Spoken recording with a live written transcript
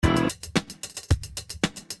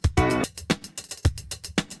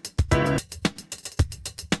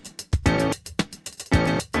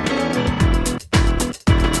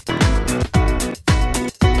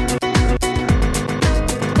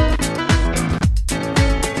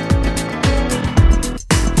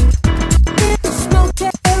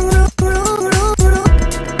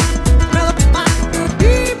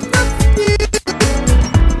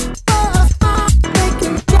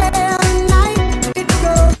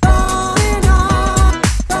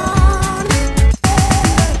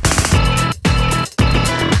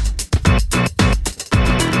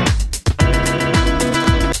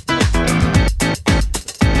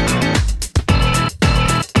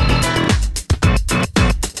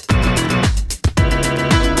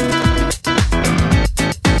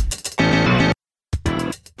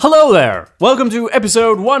Hello there! Welcome to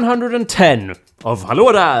episode 110 of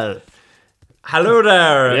Hallodal. Hello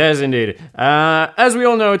there! Yes, indeed. As we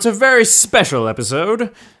all know, it's a very special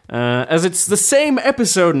episode, as it's the same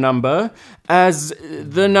episode number as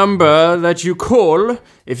the number that you call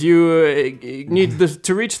if you need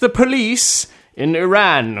to reach the police in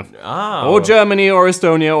Iran, or Germany, or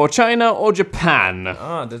Estonia, or China, or Japan.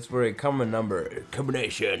 That's very common number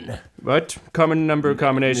combination. What? Common number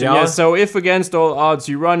combination, Yeah. yes. So if against all odds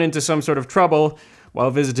you run into some sort of trouble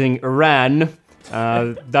while visiting Iran,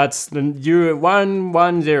 that's the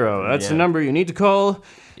 110. That's the number you need to call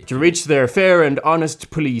to reach their fair and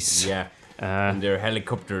honest police. Yeah, and their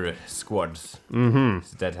helicopter squads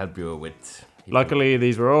that help you with... Luckily,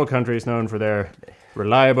 these were all countries known for their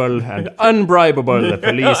reliable and unbribable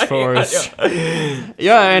police force.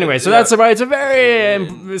 Yeah, anyway, so that's about. It's a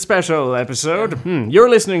very special episode. You're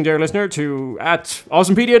listening, dear listener, to at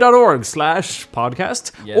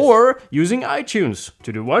awesomepedia.org/podcast, Yes. or using iTunes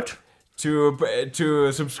to do what? To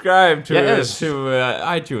subscribe to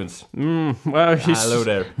iTunes. Well, Hello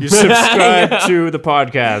there. You subscribe to the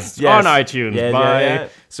podcast Yes. on iTunes Yeah, by yeah.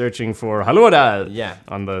 searching for Hallodal Yeah.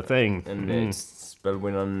 on the thing. And it's spelled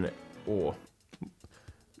with an O.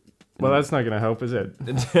 Well, that's not going to help, is it?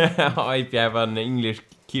 If you have an English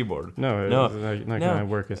keyboard. No, No. it's not going to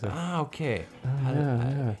work, is it? Okay.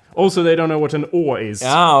 Also, they don't know what an O is.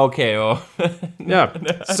 Okay. Yeah.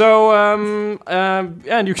 So,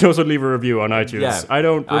 and you can also leave a review on iTunes. Yeah. I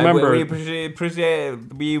don't remember.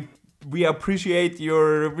 We appreciate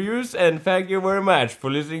your reviews and thank you very much for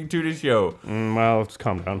listening to the show. Well,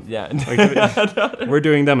 calm down. Yeah. We're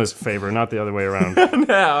doing them as a favor, not the other way around.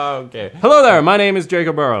 Okay. Hello there. My name is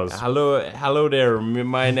Jacob Burrows. Hello there.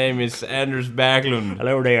 My name is Anders Backlund.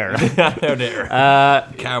 Hello there. Hello there.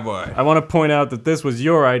 Cowboy. I want to point out that this was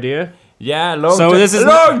your idea. Yeah, this is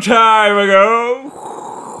long time ago.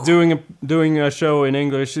 Doing a show in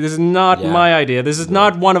English. This is not Yeah. my idea. This is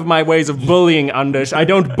not one of my ways of bullying, Anders. I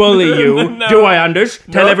don't bully you. No. Do I, Anders?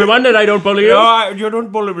 Tell everyone that I don't bully you. No, you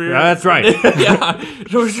don't bully me. That's right. Yeah.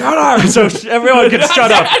 So shut up. So everyone can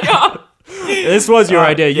shut up. This was your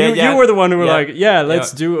idea. You were the one who were like,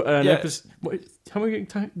 let's do an episode. How many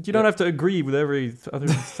times? You don't have to agree with every other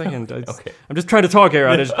second. Okay. I'm just trying to talk here,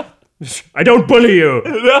 Anders. I don't bully you.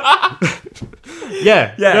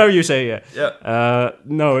 Yeah. No, you say yeah. Yeah.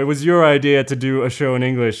 No, it was your idea to do a show in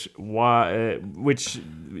English. Which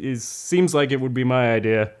seems like it would be my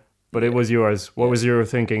idea, but it was yours. What was your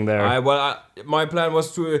thinking there? My plan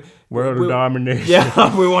was to World domination.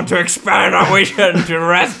 Yeah, we want to expand our vision to the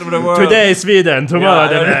rest of the world. Today Sweden, tomorrow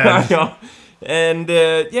Japan. Yeah. And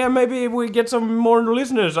maybe we get some more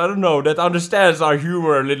listeners, I don't know, that understands our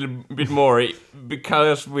humor a little bit more,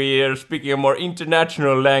 because we are speaking a more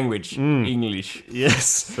international language, English. Yes.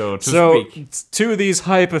 So speak. To these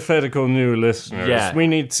hypothetical new listeners, Yeah. we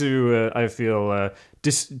need to, I feel,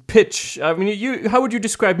 pitch. I mean, how would you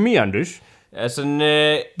describe me, Anders? As an...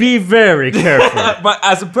 Be very careful. but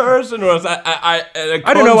as a person, or as a I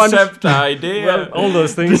don't know, concept idea? Well, all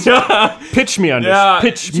those things. Pitch me, Anders.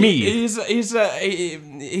 Pitch me. He's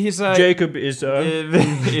a Jacob is a...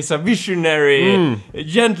 he's a visionary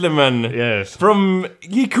gentleman. Yes.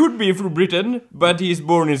 He could be from Britain, but he's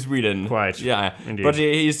born in Sweden. Quite. Yeah. Indeed. But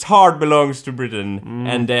his heart belongs to Britain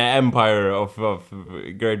and the empire of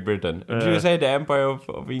Great Britain. Do you say the empire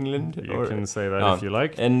of England? You can say that if you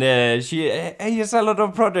like. And he has a lot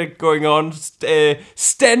of project going on,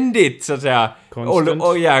 ständigt, så att säga. Constant?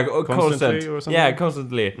 Constantly Constantly or something? Yeah,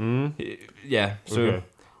 constantly. Yeah, so Okay.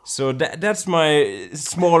 so that's my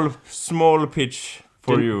small pitch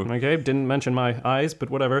for you. Okay, didn't mention my eyes, but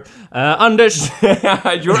whatever. Anders,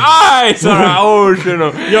 Your eyes are an ocean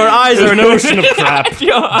of... your eyes are an ocean of crap.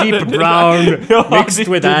 Deep brown, Ja, mixed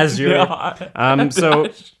with azure. Ja. So...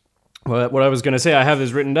 Well, what I was going to say, I have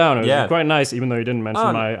this written down. It was Yeah. quite nice, even though you didn't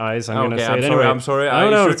mention my eyes. I'm going to say it sorry, anyway. I'm sorry.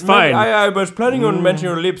 No, it's fine. I was planning on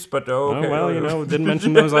mentioning your lips, but okay. Oh, well, didn't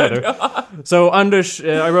mention those either. So, Anders,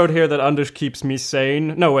 I wrote here that Anders keeps me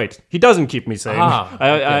sane. No, wait, he doesn't keep me sane.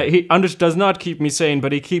 Okay. Anders does not keep me sane,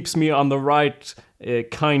 but he keeps me on the right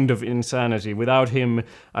kind of insanity. Without him,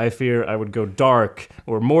 I fear I would go dark,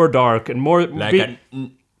 or more dark, and more...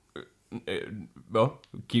 Well,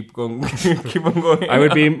 keep going. Keep on going. I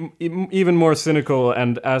would be even more cynical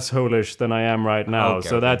and assholish than I am right now. Okay,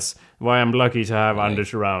 so okay. that's why I'm lucky to have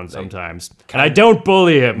Anders around sometimes. And I don't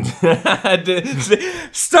bully him.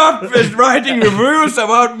 Stop writing reviews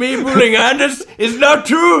about me bullying Anders. It's not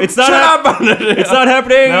true. It's not Shut up, Anders. It's not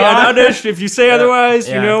happening. No. And Anders, if you say otherwise,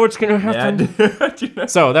 you Yeah. know what's going to happen. You know?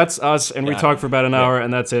 So that's us, and we Yeah. talk for about an hour,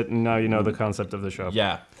 and that's it. And now you know the concept of the show.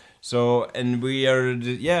 Yeah. So, and we are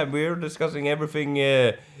discussing everything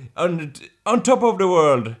on top of the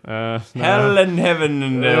world. Hell and heaven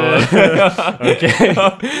and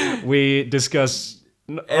okay. We discuss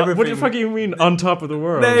everything. What the fuck do you mean on top of the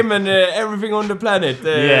world? Name and everything on the planet.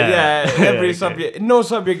 Every subject. No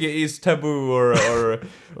subject is taboo or so.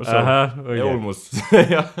 Okay. Almost.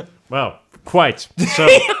 Well, quite. So.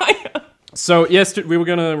 So we were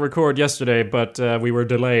gonna record yesterday, but we were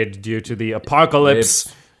delayed due to the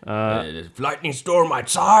apocalypse. Lightning storm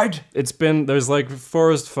outside. There's like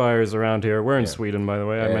forest fires around here. We're in Sweden, by the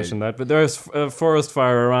way, I mentioned that. But there's a forest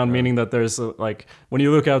fire around, meaning that there's like, when you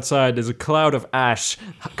look outside, there's a cloud of ash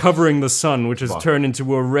covering the sun, which has turned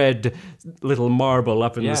into a red little marble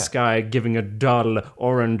up in the sky, giving a dull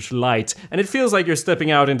orange light. And it feels like you're stepping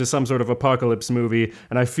out into some sort of apocalypse movie,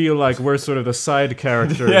 and I feel like we're sort of the side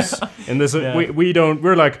characters in this.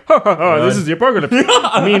 We're like, ha ha ha, this is the apocalypse.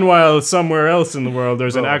 Meanwhile, somewhere else in the world,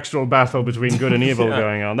 there's an actual battle between good and evil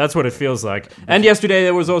going on. That's what it feels like. And yesterday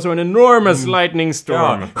there was also an enormous lightning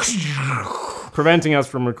storm. Preventing us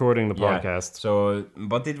from recording the podcast. So,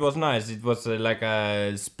 but it was nice. It was like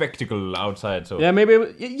a spectacle outside. So yeah, maybe.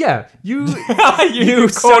 You you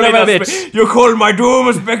son of a bitch. You called my doom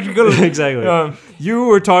a spectacle. Exactly. You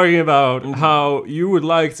were talking about how you would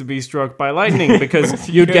like to be struck by lightning because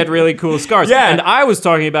you'd get really cool scars. Yeah. And I was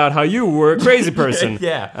talking about how you were a crazy person.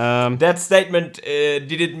 That statement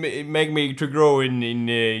didn't make me to grow in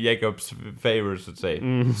Jacob's favor, so to say.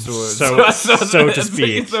 So to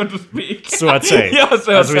speak. So to speak. So I'd say,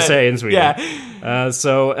 as we say in Sweden. Yeah.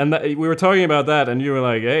 We were talking about that, and you were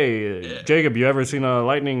like, "Hey, Jacob, you ever seen a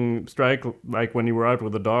lightning strike like when you were out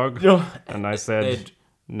with a dog?" No. And I said,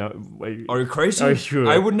 "No." Wait, are you crazy? Are you sure?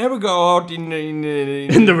 I would never go out in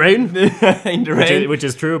the rain. In the rain, which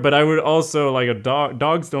is true. But I would also like a dog.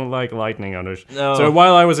 Dogs don't like lightning, Anders. No. So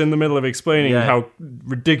while I was in the middle of explaining how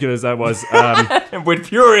ridiculous that was, with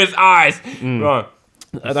furious eyes.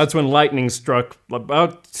 That's when lightning struck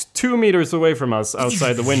about 2 meters away from us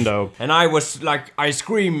outside the window. And I was like, I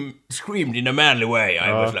screamed in a manly way.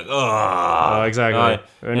 I was like, oh. Exactly.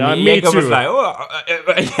 And me Jacob too. was like, oh.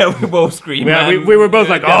 Yeah, we both screamed. Yeah, we were both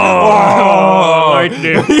like, oh,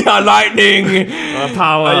 lightning. Yeah, lightning.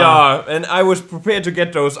 Power. Yeah, and I was prepared to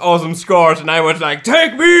get those awesome scars, and I was like,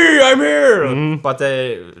 take me, I'm here. Mm-hmm. But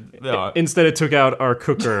instead it took out our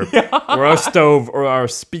cooker, or our stove, or our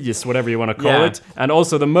spis, whatever you want to call it. And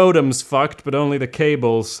also the modem's fucked, but only the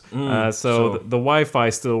cables. So the Wi-Fi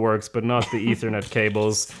still works, but not the Ethernet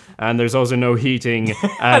cables. And there's also no heating,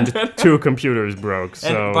 and 2 computers broke.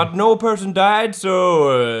 So, but no person died.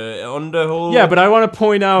 So on the whole, but I want to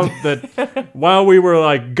point out that while we were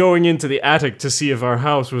like going into the attic to see if our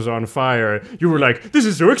house was on fire, you were like, "This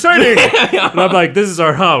is so exciting!" And I'm like, "This is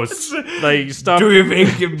our house." Like, stop. Do you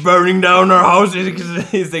think burning down our house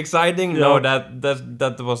is exciting? No,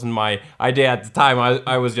 that wasn't my idea at the time.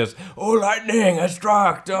 I was just, lightning has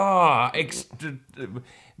struck.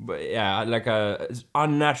 But yeah, like a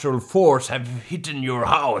unnatural force have hitten your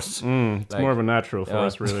house. It's more of a natural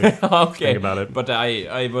force, really. Okay, think about it. But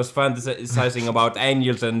I was fantasizing about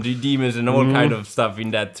angels and demons and all kind of stuff in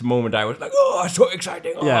that moment. I was like, oh, so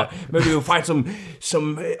exciting! Oh, maybe we'll find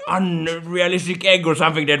some unrealistic egg or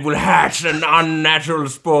something that will hatch an unnatural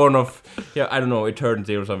spawn of I don't know,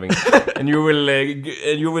 eternity or something, and you will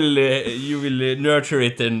nurture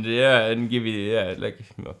it and give it like.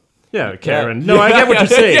 Yeah, Karen. No, I get what you're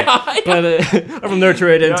saying. But I will nurture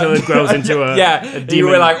it until it grows into a demon. You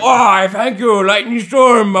were like, I thank you, lightning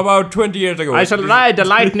storm, about 20 years ago. I shall ride the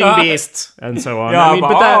lightning beast, and so on. I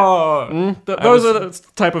mean, those are the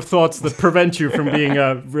type of thoughts that prevent you from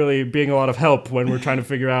being being a lot of help when we're trying to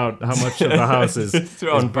figure out how much of the house is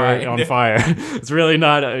on fire. It's really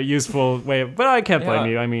not a useful way, but I can't blame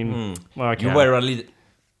you. I mean, I can't. You were a little...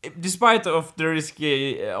 Despite of the risk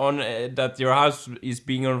that your house is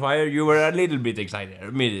being on fire, you were a little bit excited.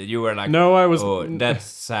 Admitted, you were like, "No, I was." Oh, that's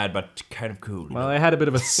sad, but kind of cool. Well, I had a bit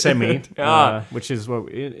of a semi, which is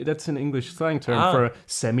that's an English slang term for a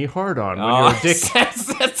semi-hard-on when you're a dick.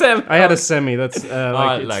 I had a semi. That's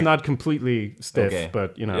it's not completely stiff,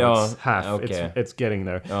 but it's half. Okay. It's getting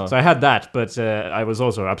there. So I had that, but I was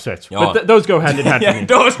also upset. But those go hand in hand for me.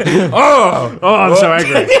 Those. I'm so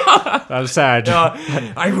angry. I was sad.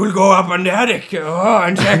 I I will go up on the attic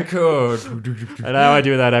and check. And now I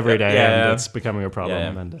do that every day, and it's becoming a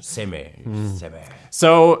problem. Yeah. And, Semi.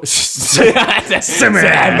 so, Semi.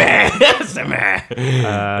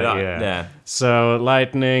 yeah. So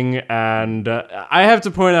lightning, and I have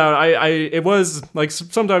to point out, it was like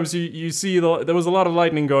sometimes you see there was a lot of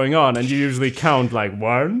lightning going on, and you usually count like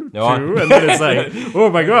 1, 2, and then it's like, oh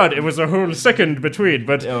my god, it was a whole second between.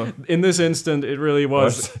 But in this instant, it really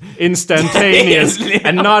was instantaneous,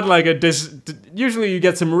 and not like usually you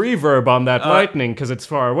get some reverb on that lightning because it's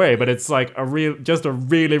far away, but it's like just a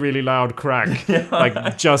really, really loud crack,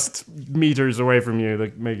 like just meters away from you,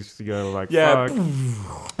 that makes you go like, fuck.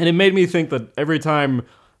 And it made me think that every time,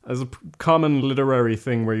 as a common literary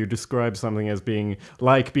thing where you describe something as being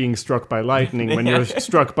like being struck by lightning when you're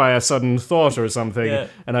struck by a sudden thought or something,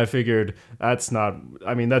 and I figured that's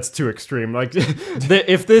too extreme. Like,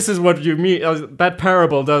 if this is what you mean, that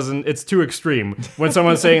parable it's too extreme. When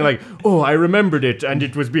someone's saying like, oh, I remembered it, and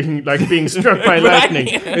it was being struck by lightning,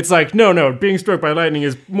 it's like, no, being struck by lightning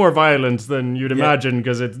is more violent than you'd imagine,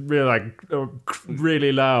 because it's really like a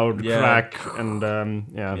really loud crack, and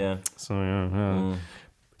so.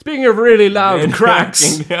 Speaking of really loud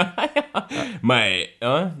cracks, my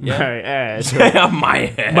ass. my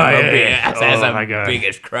ass has the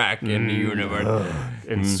biggest crack in the universe.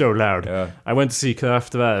 It's so loud. I went to see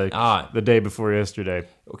Kraftwerk the day before yesterday.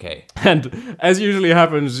 Okay. And as usually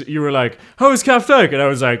happens, you were like, "How is Kraftwerk?" And I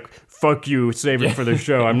was like, fuck you, save it for the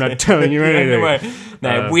show. I'm not telling you anything.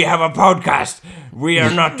 We have a podcast. We are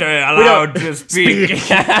not allowed to speak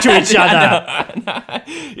to each other.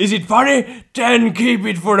 Is it funny? Then keep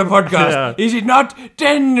it for the podcast. Is it not?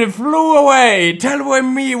 Then flew away. Tell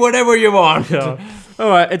me whatever you want.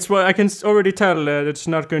 Oh, it's what I can already tell. It's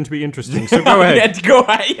not going to be interesting. So go ahead. Go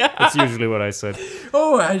ahead. That's usually what I said.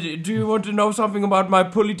 Oh, do you want to know something about my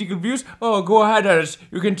political views? Oh, go ahead, Anders.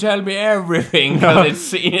 You can tell me everything.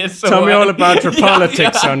 It's so tell me all about your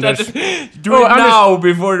politics, Anders. Do it now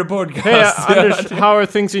before the podcast. Hey, Anders, how are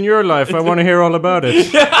things in your life? I want to hear all about it.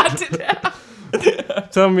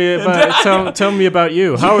 Tell me about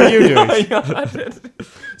you. How are you doing?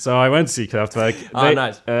 So I went to see Kraftwerk.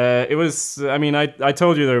 Nice. It was, I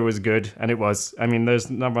told you that it was good, and it was. There's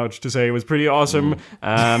not much to say. It was pretty awesome.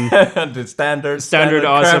 The standard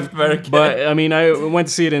awesome. Kraftwerk. But, I went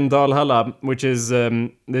to see it in Dalhalla, which is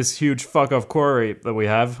this huge fuck-off quarry that we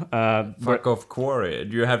have. Fuck-off quarry?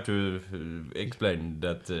 Do you have to explain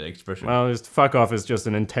that expression? Well, fuck-off is just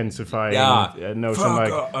an intensifying notion,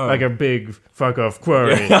 like a big fuck-off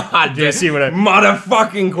quarry. Do you see what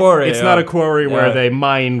Motherfucking quarry! It's not a quarry where they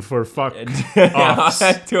mine for fuck-offs.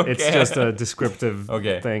 Okay. It's just a descriptive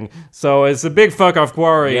thing. So it's a big fuck-off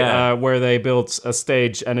quarry where they built a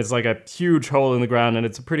stage, and it's like a huge hole in the ground, and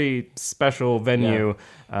it's a pretty special venue.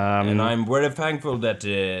 And I'm very thankful that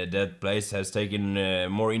that place has taken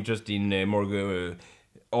more interest in more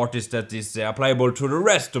artists that is applicable to the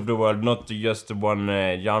rest of the world, not just one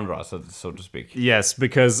genre, so to speak. Yes,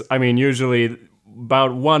 because, usually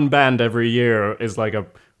about one band every year is like a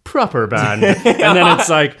proper band, and then it's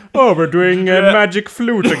like, oh, we're doing Magic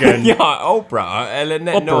Flute again. Opera.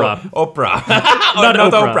 Opera. Not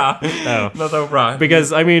opera. No. Not opera.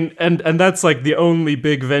 Because, and that's like the only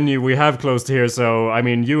big venue we have close to here, so,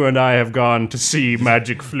 you and I have gone to see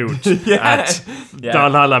Magic Flute at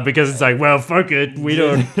Dalhalla, because it's like, well, fuck it,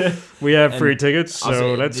 we have free tickets,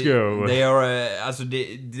 so let's go. They are,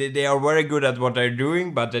 they are very good at what they're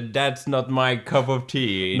doing, but that's not my cup of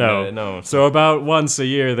tea. No. So about once a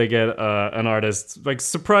year, they get an artist, like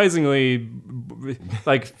surprisingly,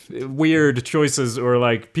 like weird choices, or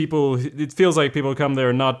like people. It feels like people come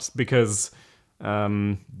there not because,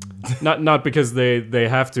 not because they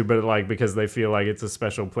have to, but like because they feel like it's a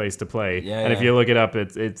special place to play. And if you look it up,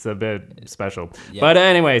 it's a bit special. But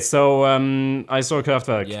anyway, so I saw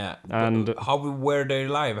Kraftwerk. Yeah. And how were they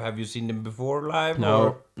live? Have you seen them before live?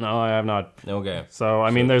 No, I have not. Okay. So,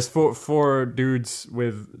 there's four dudes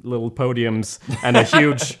with little podiums and a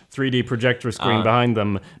huge 3D projector screen behind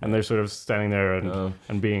them, and they're sort of standing there and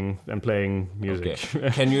playing music. Okay.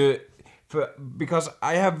 Can you... Because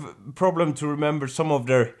I have problem to remember some of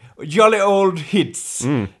their jolly old hits,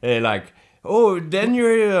 like... Oh, then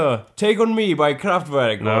you Take On Me by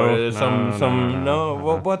Kraftwerk,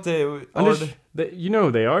 What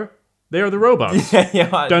they are? They are the robots.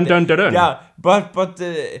 Dun dun dun dun. Yeah, but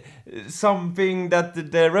something that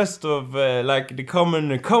the rest of like the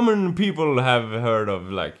common people have heard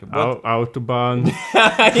of, like Autobahn.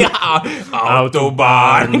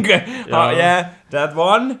 Autobahn. that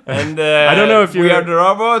one, and I don't know if we are the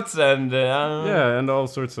robots, and yeah, and all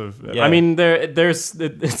sorts of. Yeah. I mean, there's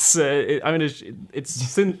it's. I mean,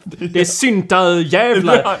 it's det syntar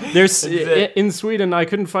jävla. There's in Sweden. I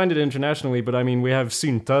couldn't find it internationally, but I mean, we have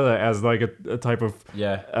syntare as like a type of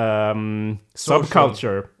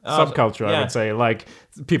subculture. Subculture, I would say, like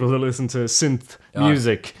people who listen to synth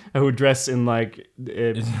music, who dress in like,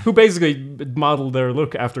 who basically model their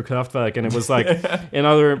look after Kraftwerk, and it was like in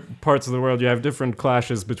other parts of the world you have different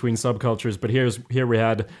clashes between subcultures, but here we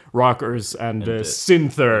had rockers and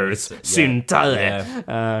synthers,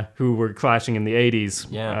 syntare, who were clashing in the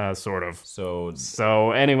 80s, sort of.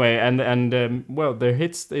 So anyway, and well, their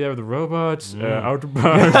hits, they are the robots,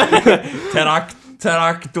 Autobahn,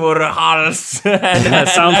 Traktorhals. Yeah,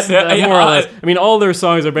 sounds more or less. I mean, all their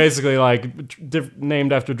songs are basically like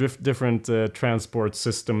named after different transport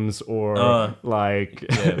systems or like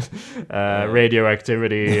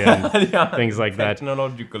radioactivity and things like that.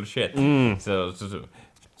 Technological shit. So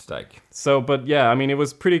it's like. So, but yeah, I mean, it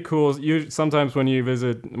was pretty cool. Sometimes when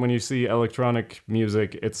you see electronic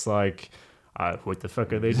music, it's like, what the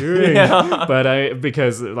fuck are they doing? But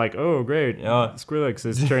because like, oh great, Skrillex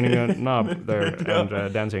is turning a knob there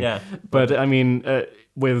and dancing. But I mean,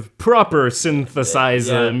 with proper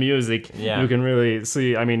synthesizer music, you can really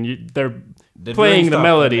see. I mean, they're playing the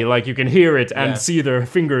melody, like you can hear it and see their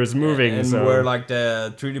fingers moving. And so. were like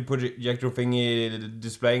the 3D projector thingy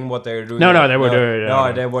displaying what they're doing? No, they were doing.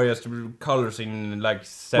 No, they were just colors in like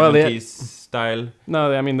 70s style.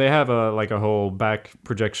 No, I mean they have a whole back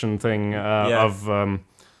projection thing of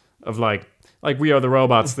like We Are the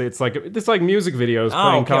Robots. It's like music videos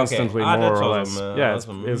playing constantly, more or less.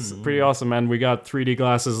 Awesome. It's pretty awesome. And we got 3D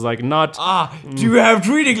glasses, like not. Do you have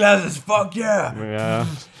 3D glasses? Fuck yeah! Yeah.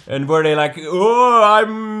 And were they like, oh,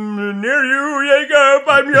 I'm near you, Jacob,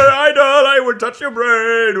 I'm your idol, I will touch your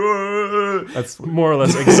brain. Whoa. That's more or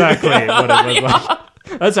less exactly what it was like.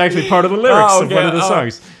 That's actually part of the lyrics of one of the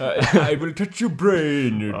songs. I will touch your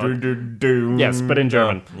brain. Yes, but in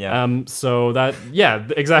German. So that,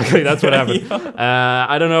 exactly. That's what happened.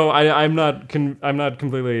 I don't know. I'm not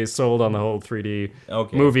completely sold on the whole 3D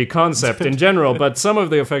movie concept in general, but some of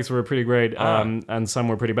the effects were pretty great, and some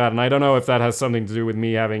were pretty bad. And I don't know if that has something to do with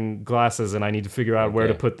me having glasses, and I need to figure out where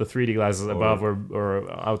to put the 3D glasses above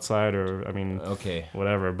or outside, or I mean,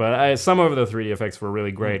 whatever. But some of the 3D effects were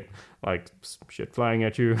really great. Like shit flying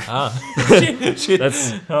at you. Shit.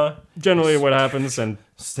 That's generally what happens. And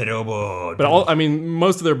but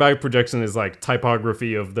most of their back projection is like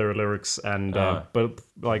typography of their lyrics, and but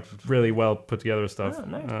like really well put together stuff.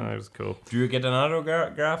 Nice. It was cool. Do you get an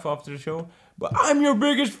autograph after the show? But I'm your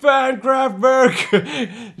biggest fan,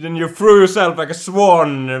 Kraftwerk. Then you threw yourself like a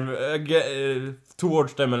swan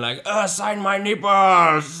towards them and like, sign my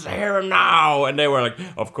nipples here and now. And they were like,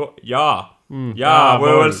 of course, we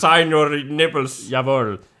will sign your nipples.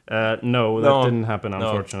 Jawohl. No, that didn't happen,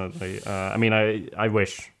 unfortunately. I mean, I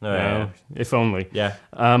wish. If only. Yeah.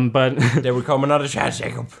 But there will come another chance,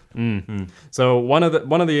 Jacob. So one of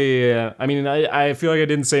the I mean, I feel like I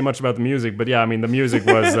didn't say much about the music, but yeah, I mean, the music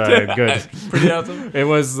was good. Pretty awesome. It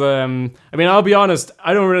was. I mean, I'll be honest.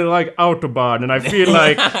 I don't really like Autobahn, and I feel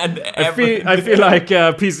like I feel like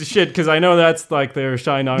a piece of shit because I know that's like their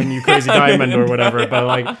Shine On You Crazy Diamond or whatever. But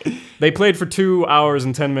like, they played for 2 hours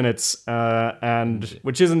and 10 minutes, and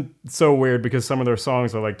which isn't so weird because some of their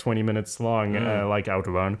songs are like 20 minutes long, like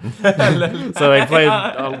Autobahn. So they played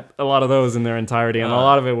a lot of those in their entirety, and a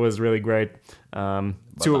lot of it was really great.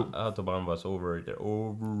 Autobahn was overrated.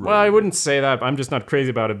 Well, I wouldn't say that. I'm just not crazy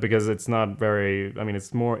about it because it's not very. I mean,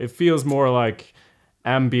 it feels more like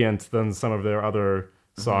ambient than some of their other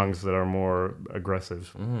songs that are more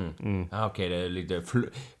aggressive. Okay,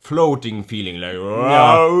 the floating feeling, like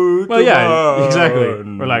well, yeah, exactly.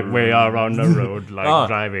 Or like we are on the road, like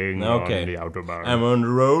driving on the Autobahn. I'm on the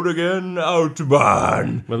road again,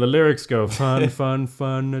 Autobahn. Well, the lyrics go fun, fun,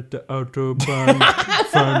 fun at the Autobahn,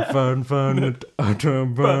 fun, fun, fun at the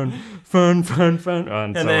Autobahn, fun, fun, fun,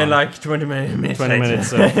 and so then on. like 20 minutes. 20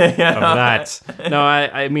 minutes of that. No,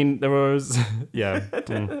 I mean there was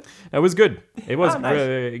it was good. It was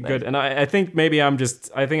really good, and I think maybe I'm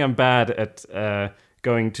bad at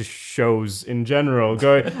going to shows in general.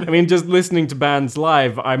 I mean, just listening to bands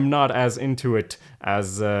live, I'm not as into it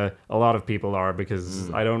as a lot of people are because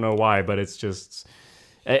I don't know why, but it's just.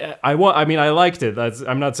 I liked it.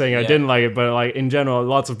 I'm not saying I didn't like it, but like in general,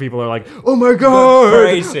 lots of people are like, "Oh my god,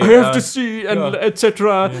 crazy. I have to see," and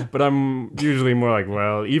etc. But I'm usually more like,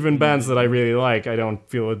 well, even bands that I really like, I don't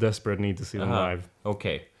feel a desperate need to see them live.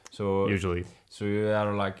 Okay. So usually. So you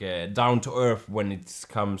are like down to earth when it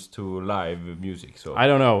comes to live music. So I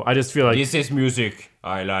don't know. I just feel like this is music.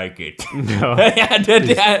 I like it. No. Yeah,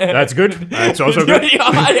 That's good. That's also good.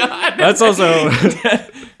 That's also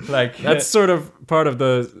like that's sort of part of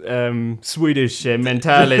the Swedish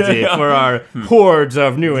mentality for our hordes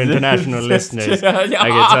of new international listeners. I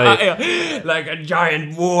can tell you. Like a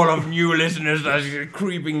giant wall of new listeners that's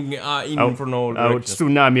creeping in from all A directions.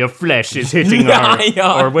 tsunami of flesh is hitting our,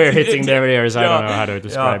 or we're hitting their ears. I don't know how to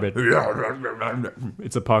describe it.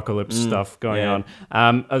 It's apocalypse stuff going on.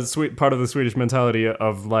 A sweet part of the Swedish mentality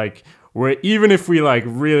of like, where even if we like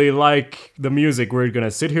really like the music, we're gonna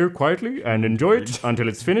sit here quietly and enjoy it until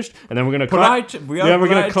it's finished, and then we're gonna clap. We're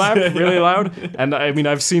gonna clap really loud. And I mean,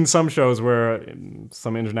 I've seen some shows where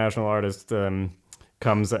some international artist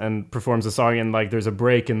comes and performs a song, and like there's a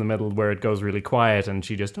break in the middle where it goes really quiet, and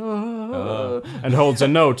she just and holds a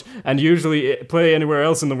note. And usually play anywhere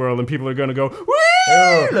else in the world, and people are gonna go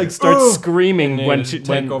like start screaming when she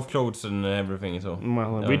take off clothes and everything. So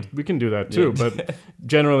well, we can do that too, but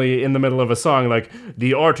generally in the middle of a song, like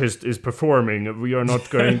the artist is performing, we are not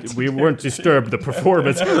going. We won't disturb the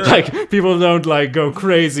performance. Like people don't like go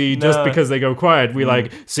crazy just because they go quiet. We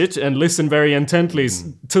like sit and listen very intently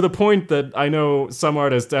to the point that I know some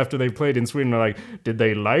artists after they played in Sweden are like, did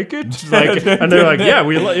they like it? Like, and they're like, yeah,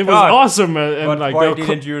 it was awesome. And but like, why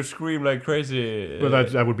didn't you scream like crazy? Well,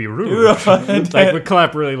 that would be rude. Like we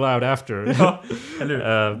clap really loud after.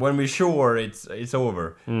 When we're sure it's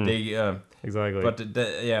over, they exactly. But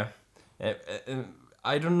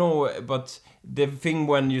I don't know. But the thing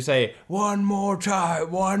when you say one more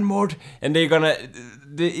time, and they're gonna,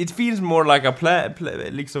 it feels more like a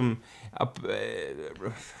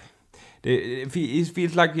it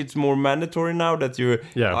feels like it's more mandatory now that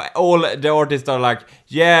all the artists are like,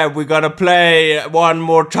 yeah, we gotta play one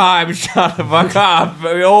more time. Shut the fuck up.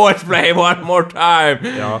 We always play one more time.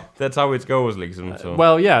 Yeah, that's how it goes. Like, so.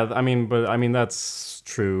 Well, yeah. I mean that's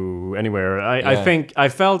true anywhere. I think I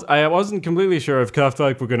wasn't completely sure if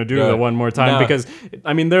Kraftwerk were gonna do the one more time because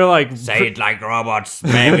I mean they're like say it like robots.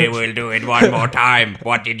 Maybe we'll do it one more time.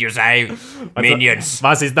 What did you say? Minions.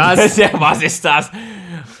 Was ist das? Was ist das?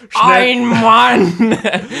 Ein Mann!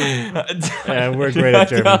 We're great at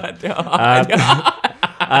German.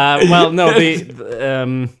 Well, no,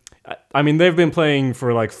 I mean, they've been playing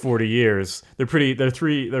for like 40 years.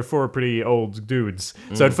 They're four pretty old dudes.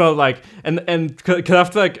 So it felt like, and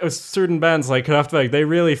Kraftwerk, certain bands like Kraftwerk, they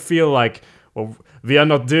really feel like, well, we are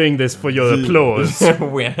not doing this for your applause.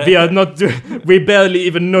 We are not. We barely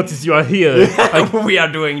even notice you are here. Like, we are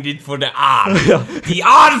doing it for the art. The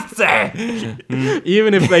art.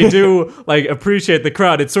 Even if they do like appreciate the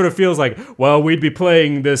crowd, it sort of feels like, well, we'd be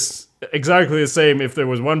playing this exactly the same if there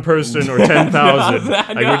was one person or 10,000.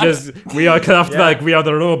 Like we are Kraftwerk. We are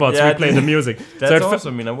the robots. We play the music. That's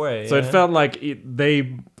awesome in a way. So it felt like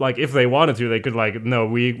they like if they wanted to, they could like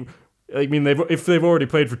I mean, if they've already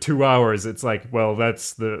played for 2 hours, it's like, well,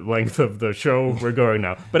 that's the length of the show. We're going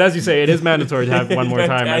now. But as you say, it is mandatory to have one more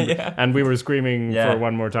time, and we were screaming for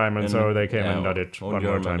one more time, and so they came and did it one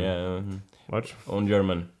more time. Yeah. What? On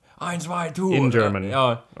German. 1, 2, 3. In German.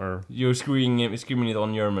 Or you're screaming it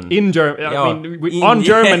on German. In German. I mean, on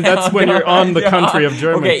German, that's when you're on the country of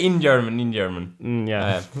Germany. Okay, in German.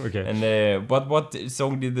 Yeah. Okay. And what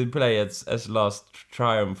song did they play as last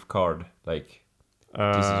triumph card? Like.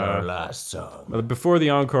 This is our last song. Before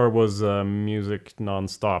the encore was music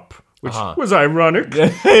non-stop, which was ironic.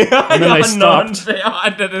 And then they stopped.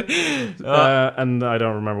 And I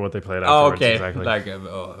don't remember what they played afterwards exactly. Like,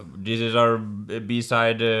 this is our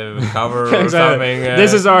B-side cover or something.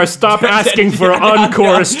 This is our stop asking for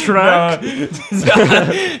encore track.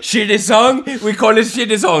 Shitty song? We call it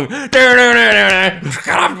shitty song.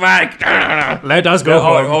 Let us go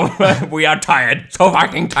home. We are tired. So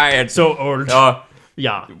fucking tired. So old.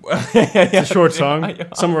 Yeah. It's a short song.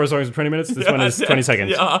 Some of our songs are 20 minutes. This one is 20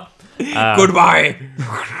 seconds. Goodbye.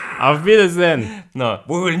 Auf Wiedersehen. No.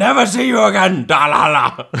 We will never see you again. Da la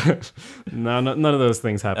la. No, none of those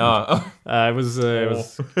things happened. It was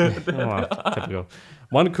typical.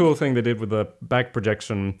 One cool thing they did with the back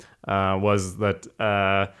projection was that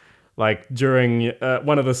like during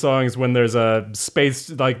one of the songs when there's a space,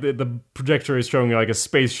 like the projector is showing like a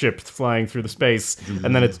spaceship flying through the space,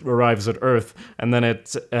 and then it arrives at Earth, and then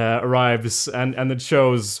it arrives and it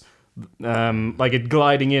shows like it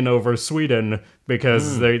gliding in over Sweden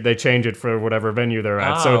because they change it for whatever venue they're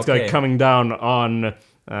at. So it's like coming down on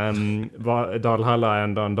Dalhalla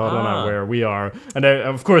and on Dalarna where we are, and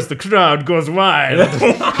of course the crowd goes wild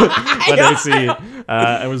when they see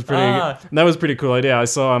it was pretty that was a pretty cool idea. I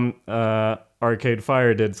saw Arcade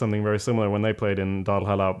Fire did something very similar when they played in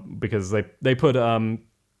Dalhalla, because they put a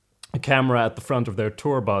camera at the front of their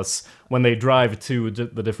tour bus when they drive to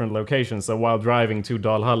the different locations. So while driving to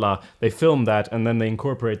Dalhalla, they film that and then they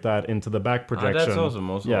incorporate that into the back projection. That's awesome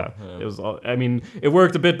also. Yeah. It was. I mean, it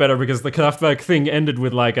worked a bit better because the Kraftwerk thing ended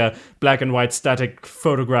with like a black and white static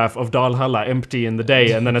photograph of Dalhalla empty in the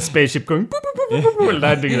day, and then a spaceship going boop, boop, boop, boop, boop,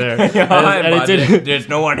 landing there. and it did. There's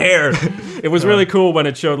no one here. It was really cool when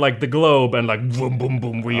it showed like the globe and like boom, boom,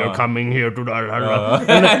 boom. We are coming here to Dalhalla,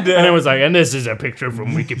 and it was like, and this is a picture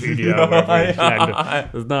from Wikipedia.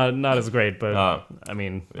 It's not as great, but I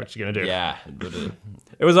mean, what you gonna do? Yeah, but,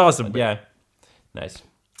 it was awesome. Yeah, nice.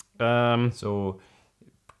 So,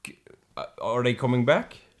 are they coming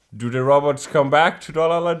back? Do the robots come back to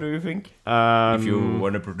Dalhalla? Do you think? If you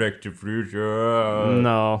want to protect the future.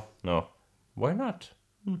 No. Why not?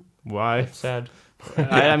 Why? That's sad.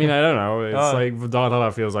 I mean, I don't know. It's like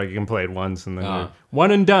Dalhalla feels like you can play it once and then you're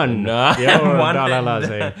one and done. Dalhalla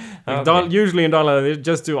say. Okay. Usually in Dalhalla they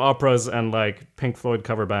just do operas and like Pink Floyd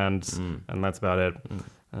cover bands, and that's about it.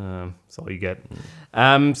 That's all you get.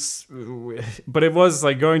 But it was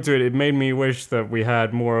like going to it. It made me wish that we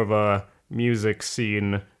had more of a music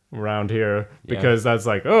scene around here, because that's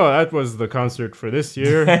like, oh, that was the concert for this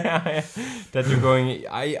year. That you're going.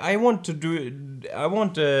 I want to do. I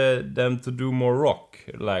want them to do more rock.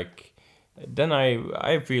 Like, then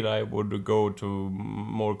I feel I would go to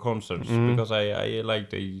more concerts, because I like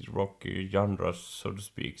the rock genres, so to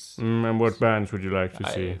speak. And what bands would you like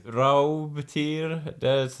to see? Raubtier,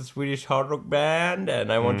 that's a Swedish hard rock band,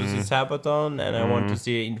 and I want to see Sabaton, and I want to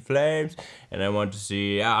see In Flames, and I want to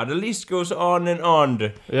see. The list goes on and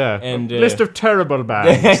on. Yeah, and list of terrible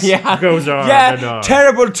bands. Goes on. And on.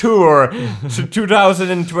 Terrible tour to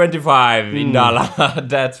 2025 in Dalhalla.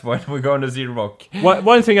 That's when we're going to see rock.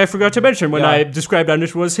 One thing I forgot to mention when I described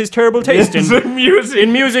Anders was his terrible taste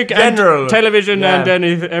in music general. and television and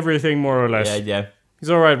everything, more or less. Yeah. He's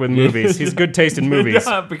all right with movies. He's good taste in movies.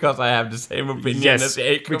 Because I have the same opinion as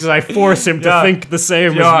Jacob. Because I force him to think the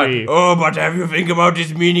same as me. Oh, but have you think about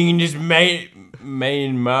this meaning in this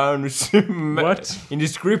main mouse? What? In the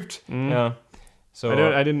script? Yeah. So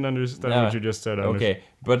I didn't understand what you just said. Anders. Okay,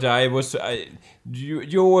 but I was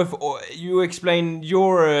you explain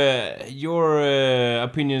your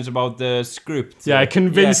opinions about the script. Yeah, I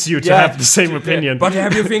convince you to have the same opinion. But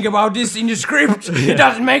have you think about this in the script? It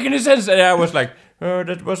doesn't make any sense. And I was like,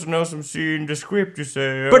 that was an awesome scene in the script, you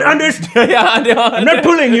say. But Anders, I'm not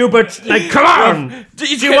pulling you, but like, come on! Do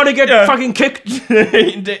you want to get fucking kicked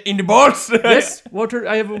in the balls? Yes, water.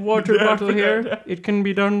 I have a water bottle here. It can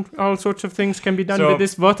be done. All sorts of things can be done with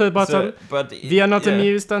this water bottle. But we are not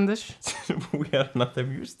amused, Anders. We are not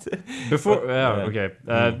amused. Before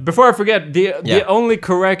I forget, the only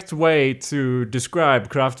correct way to describe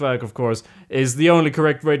Kraftwerk, of course, is the only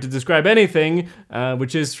correct way to describe anything,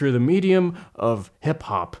 which is through the medium of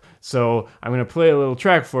hip-hop. So I'm going to play a little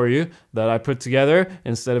track for you that I put together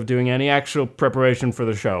instead of doing any actual preparation for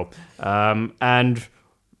the show.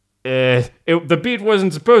 The beat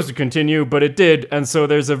wasn't supposed to continue, but it did, and so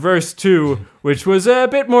there's a verse 2, which was a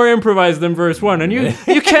bit more improvised than verse 1, and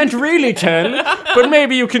you can't really tell, but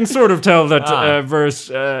maybe you can sort of tell that verse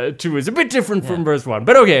 2 is a bit different from verse 1.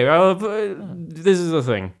 But okay, this is the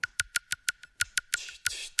thing.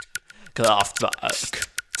 Kraftwerk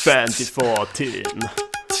 2014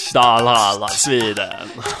 Dalhalla, Sweden.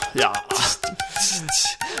 Yeah.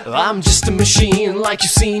 I'm just a machine like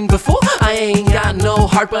you've seen before. I ain't got no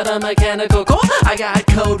heart but a mechanical core. I got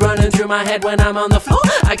code running through my head when I'm on the floor.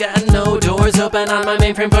 I got no doors open on my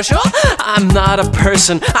mainframe for sure. I'm not a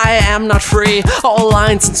person, I am not free. All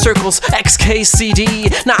lines and circles, X, K, C, D,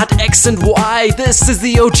 not X and Y. This is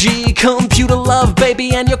the OG computer love,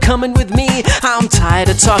 baby, and you're coming with me. I'm tired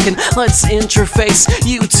of talking, let's interface.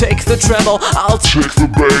 You take the treble, I'll take the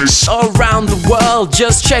bass. Around the world,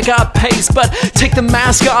 just check out pace. But take the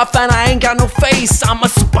mask off and I ain't got no face. I'm a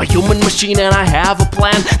superhuman machine and I have a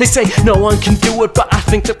plan. They say no one can do it, but I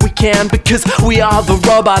think that we can, because we are the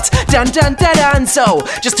robots. Dun dun dun dun. So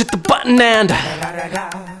just hit the button and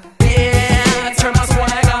yeah, turn my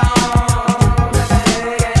swag on.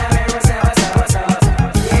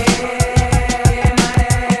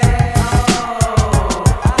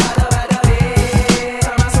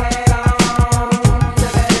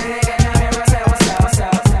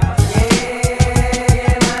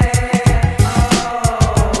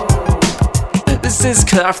 This is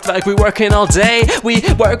Kraftwerk, we working all day. We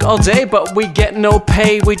work all day, but we get no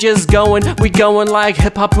pay. We going like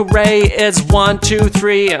hip-hop hooray. It's 1, 2,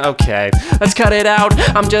 3, okay. Let's cut it out,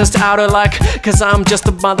 I'm just out of luck, cause I'm just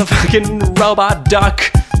a motherfucking robot duck.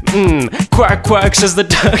 Quack quack says the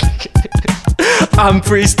duck. I'm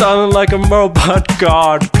freestyling like a robot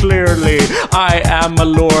god. Clearly, I am a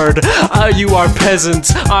lord. You are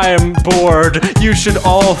peasants. I am bored. You should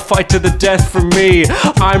all fight to the death for me.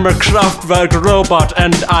 I'm a Kraftwerk robot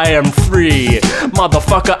and I am free.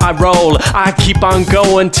 Motherfucker, I roll. I keep on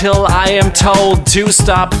going till I am told to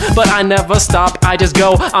stop, but I never stop. I just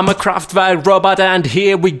go. I'm a Kraftwerk robot and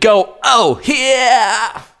here we go. Oh,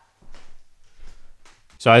 yeah!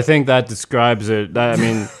 So I think that describes it. I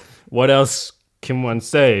mean, what else can one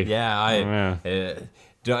say? Yeah,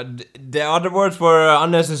 the other words were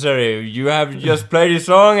unnecessary. You have just played the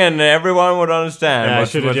song and everyone would understand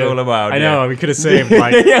what it's all about. I know, we could have saved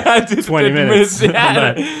like 20 minutes.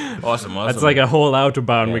 Awesome. That's like a whole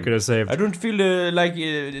autobahn we could have saved. I don't feel the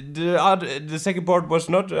second part was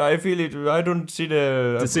not. I feel it. I don't see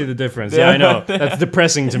the. To see the difference. Yeah, I know. That's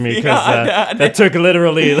depressing to me because that took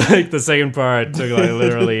literally like the second part took like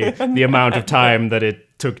literally the amount of time that it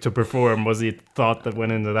took to perform was the thought that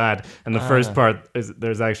went into that, and the first part is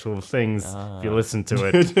there's actual things. If you listen to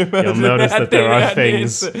it, you'll notice that there are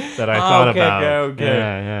things that I thought about. Okay.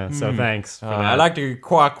 Yeah. So thanks. For I like the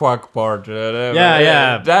quack part.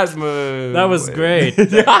 Yeah. That was great.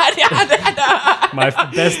 My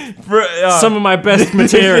best, some of my best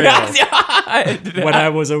material. When I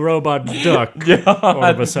was a robot duck, all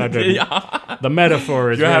of a sudden, the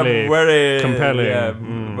metaphor is really very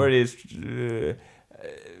compelling. Very.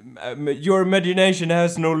 Your imagination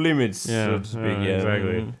has no limits, so to speak.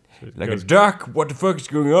 Exactly. Like a duck, what the fuck is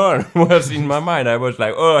going on? Was in my mind. I was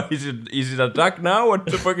like, oh, is it a duck now? What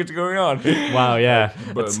the fuck is going on? Wow, yeah.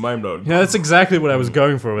 But mind blown. Yeah, that's exactly what I was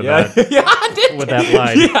going for with that. With that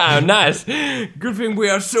line. Yeah, nice. Good thing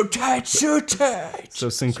we are so tight. So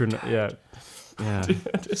synchronous. Yeah.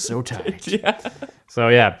 So tight. So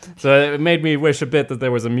it made me wish a bit that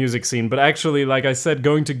there was a music scene, but actually, like I said,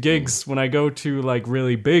 going to gigs, when I go to like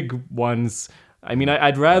really big ones, I mean,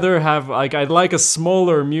 I'd rather have like I'd like a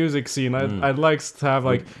smaller music scene. I'd like to have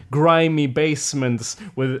like grimy basements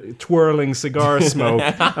with twirling cigar smoke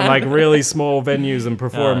and like really small venues and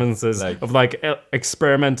performances of like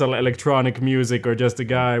experimental electronic music, or just a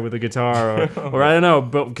guy with a guitar, or I don't know,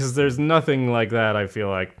 but because there's nothing like that. I feel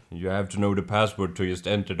like you have to know the password to just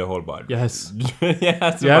enter the whole bar. Yes. You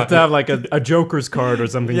have to have like a Joker's card or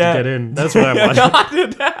something to get in. That's what I want.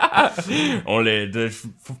 Only the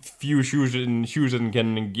few chosen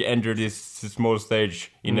can enter this small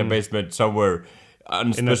stage in a basement somewhere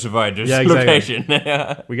unspecified location.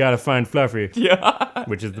 Exactly. We gotta find Fluffy.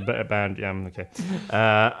 Which is the band. Yeah, okay.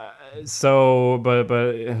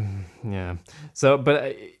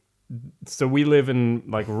 So we live in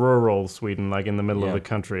like rural Sweden, like in the middle of the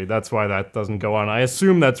country. That's why that doesn't go on. I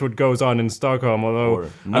assume that's what goes on in Stockholm, although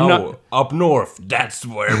up north, that's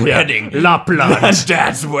where we're heading. Lapland.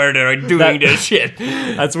 That's where they're doing this shit.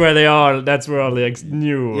 That's where they are. That's where all the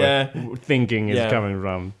new thinking is coming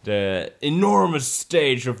from. The enormous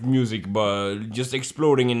stage of music, but just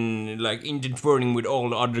exploding and like intertwining with all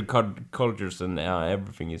the other cultures, and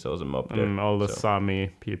everything is awesome up there. All the Sami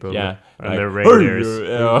people and like, their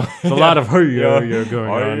reindeers. A lot of you're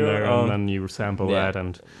going on there, and then you sample that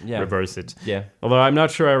and reverse it. Yeah. Although I'm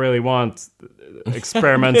not sure I really want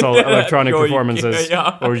experimental electronic performances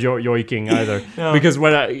or yoiking either, because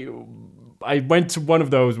when I went to one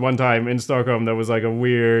of those one time in Stockholm, there was like a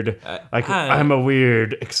weird, I'm a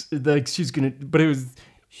weird, like she's gonna, but it was.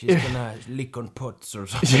 She's gonna lick on pots or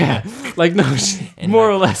something. Yeah, like no, more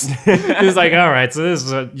or less. It was like, all right, so this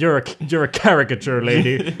is you're a caricature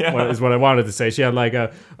lady. Is what I wanted to say. She had like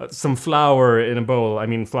some flour in a bowl. I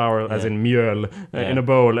mean, flour as in mjöl in a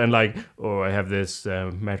bowl, and like, I have this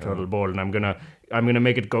metal bowl, and I'm gonna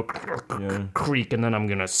make it go creak, and then I'm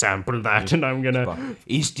gonna sample that, and I'm gonna.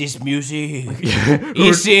 Is this music?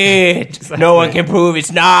 Is it? No one can prove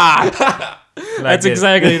it's not. That's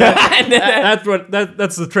exactly that.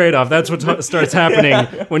 That's the trade-off. That's what starts happening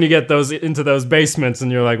when you get into those basements,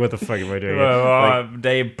 and you're like, "What the fuck am I doing?"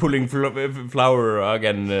 They pulling flour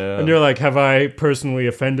again, and you're like, "Have I personally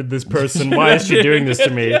offended this person? Why is she doing this to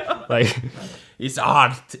me?" Like, it's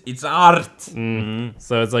art. It's art. Mm-hmm.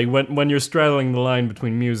 So it's like when you're straddling the line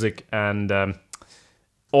between music and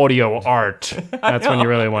audio art. That's when you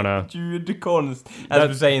really want to. Ljudkonst, as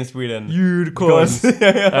we say in Sweden. Ljudkonst.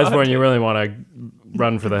 That's when you really want to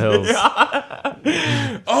run for the hills.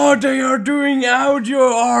 Oh, they are doing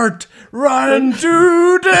audio art. Run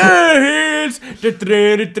to the hills.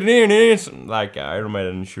 Like Iron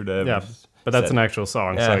Maiden should have. Yeah. But that's an actual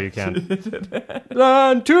song, so you can't.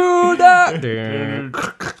 Run to the...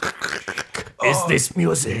 Is this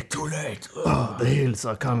music? Too late. The hills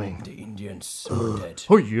are coming. The Indians are dead.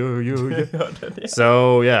 Oh, yeah.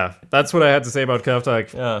 So, yeah, that's what I had to say about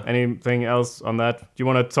Kraftwerk. Yeah. Anything else on that? Do you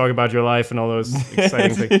want to talk about your life and all those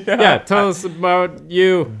exciting things? Yeah, tell us about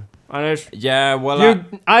you, Anish. Yeah, well,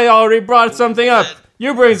 I already brought something up.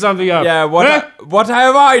 You bring something up. yeah, Huh? what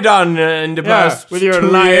have I done in the past with your 2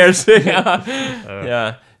 life. years?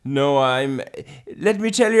 Yeah. No, let me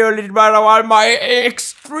tell you a little bit about my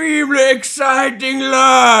extremely exciting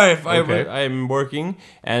life. Okay. I'm working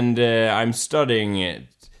and I'm studying it.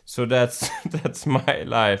 So that's my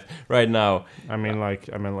life right now. I mean, like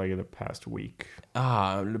in the past week,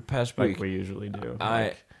 The past like week. we usually do.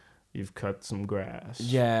 I- You've cut some grass.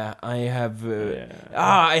 Yeah, I have.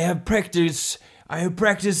 I have practiced.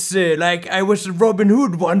 Like I was Robin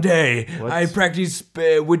Hood one day. What? I practiced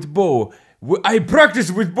with bow. I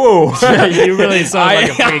practiced with bow. You really sound like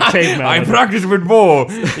a fake caveman. I practiced with bow.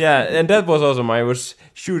 Yeah, and that was awesome. I was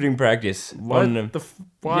shooting practice. What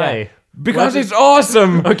why? Yeah, because it's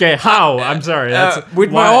awesome. Okay, how? I'm sorry.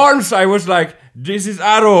 With my arms, I was like, "This is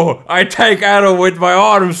arrow. I take arrow with my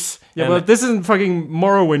arms." Yeah, And- but this isn't fucking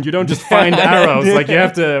Morrowind. You don't just find arrows. Like you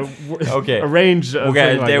have to Okay. arrange. A Okay,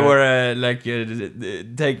 thing like they that.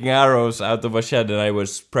 were taking arrows out of a shed, and I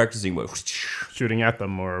was practicing with. shooting at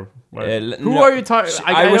them, or what? No, Who are you talking?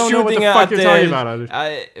 I was don't know what the shooting fuck at you're talking about. Anders.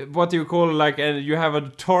 what do you call like? You have a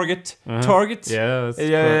target. Uh-huh. Target. Yeah,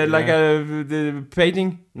 that's Like the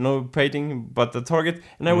painting. No painting, but the target.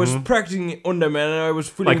 And I was practicing on them, and I was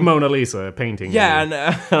feeling like Mona Lisa painting. Yeah, and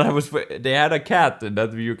I was. They had a cat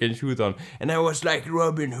that you can shoot on, and I was like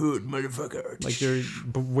Robin Hood, motherfucker. like you're.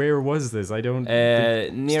 But where was this? I don't.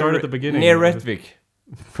 near start at the beginning. near Rättvik.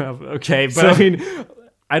 Okay, but I mean,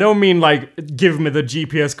 I don't mean like give me the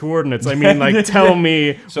GPS coordinates. I mean like tell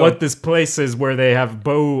me what this place is where they have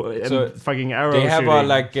bow and fucking arrow They have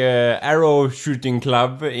shooting. a arrow shooting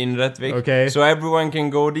club in Rättvik. Okay. So everyone can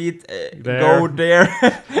go There.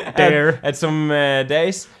 there at some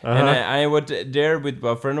days. Uh-huh. And I went there with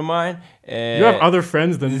a friend of mine. You have other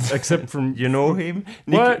friends than except from You know him?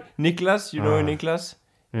 What? Niklas, you know Niklas?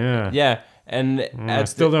 Yeah. Yeah. And I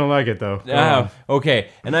still don't like it though. Go on. okay.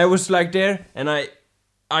 And I was like there, and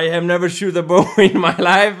I have never shoot a bow in my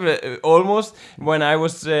life. Almost when I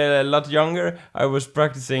was a lot younger, I was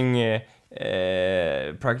practicing,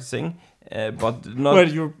 but not.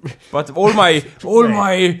 But you But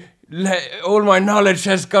all my knowledge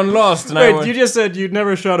has gone lost. And wait. You just said you'd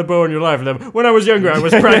never shot a bow in your life. When I was younger, I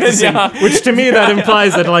was practicing, Yeah. which to me that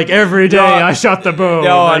implies that like every day Yeah. I shot the bow.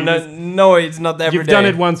 No, Like, no, it's not every You've day. done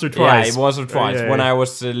it once or twice. Yeah, once or twice yeah, when yeah. I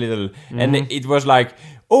was little, and it was like,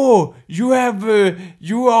 oh, you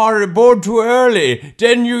are born too early.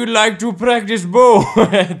 Then you like to practice bow,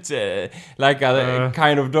 like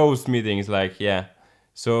kind of those meetings, like yeah.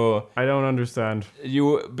 So I don't understand.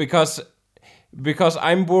 because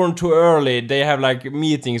I'm born too early, they have like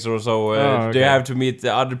meetings or so. okay. They have to meet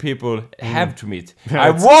the other people. Have to meet. Yeah, I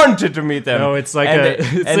wanted to meet them. No, it's like And,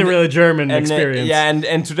 it's a really German and, experience. yeah,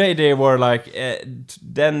 and today they were like,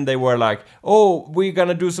 then they were like, oh, we're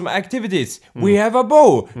gonna do some activities. We have a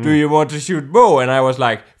bow. Do you want to shoot bow? And I was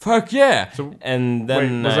like, fuck yeah. And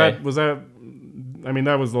then Wait, was that? I mean,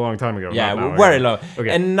 that was a long time ago. yeah, not now, very okay. low.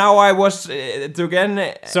 Okay. And now I was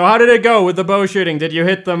again. So how did it go with the bow shooting? Did you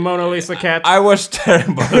hit the Mona Lisa cat? I was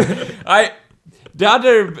terrible. The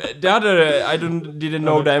other I didn't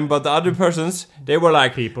know them, but the other persons, they were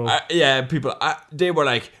like People. people. They were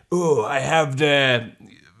like, oh, I have the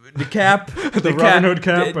cap, the Robin Hood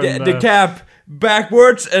cap and, the cap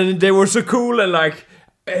backwards, and they were so cool and like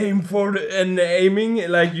aim for aiming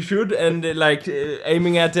like you should, and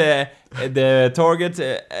aiming at the target.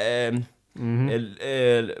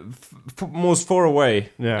 Most far away,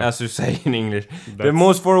 Yeah. as you say in English, the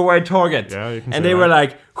most far away target. Yeah, you can and say they that. were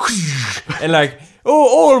like, and like, oh,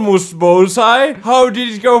 almost bullseye. How did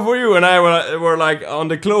it go for you? And I were like on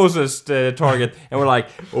the closest target, and we're like,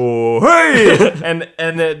 oh hey,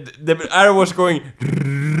 and the arrow was going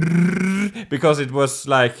because it was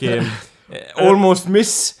like almost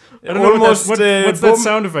miss. I don't know Almost. what's that bomb.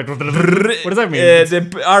 sound effect? What does that mean?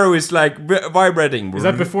 The arrow is like vibrating. Is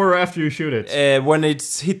that before or after you shoot it? When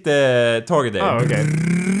it's hit the target there. Oh, okay.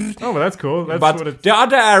 Oh, well, that's cool. That's But what it. the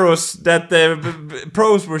other arrows that the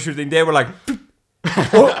pros were shooting, they were like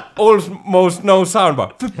almost no sound,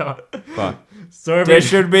 but So every, they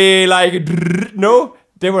should be like no.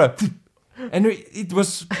 They were like, and it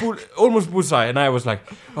was almost bullseye, and I was like,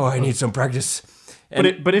 oh, I need some practice.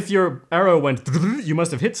 And but if your arrow went, you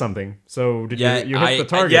must have hit something. So did you hit the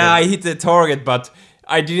target? I hit the target, but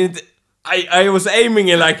I didn't. I was aiming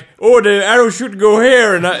and like, oh, the arrow should go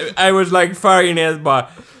here, and I was like firing it, but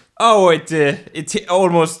Oh,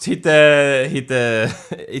 almost hit the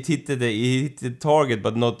target,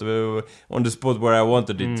 but not on the spot where I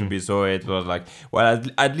wanted it to be. So it was like, well,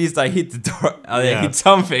 at least I hit hit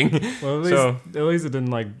something. Well, at least it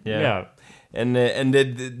didn't like. Yeah. And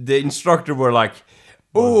the instructor were like,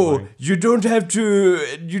 "Oh, you don't have to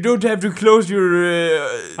close your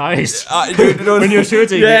eyes when you're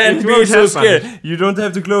shooting. Yeah, and be so scared. You don't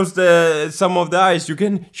have to close some of the eyes. You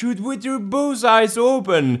can shoot with your both eyes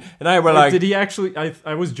open." And I were like, "Did he actually?"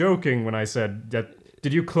 I was joking when I said that.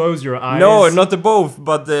 Did you close your eyes? No, not the both,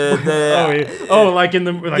 but the like in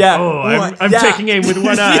the I'm taking aim with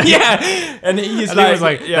one eye. Yeah, and he was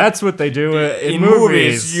like, that's what they do in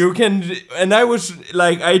movies. You can, and I was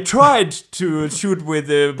like, I tried to shoot with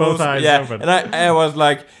both eyes open, and I was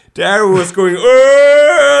like, the arrow was going,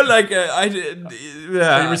 like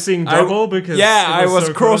You were seeing double because I was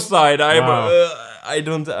so cross-eyed. Wow.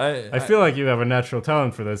 I feel like you have a natural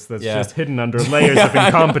talent for this that's just hidden under layers of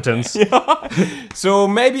incompetence. So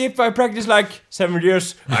maybe if I practice like 7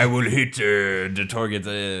 years, I will hit the target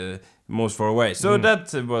most far away. So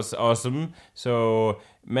that was awesome. So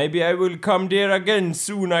maybe I will come there again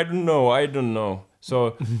soon. I don't know.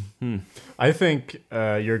 So I think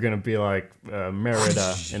you're gonna be like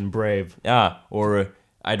Merida in Brave. Yeah, or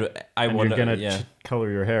you're gonna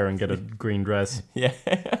color your hair and get a green dress. Yeah.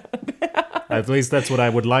 At least that's what I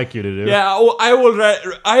would like you to do. Yeah, I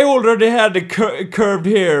already had the curved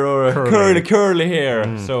hair or curly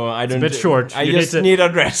hair, so I don't. It's a bit short. I just need a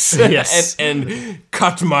dress. Yes, and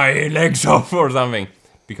cut my legs off or something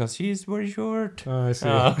because he's very short. Oh, I see.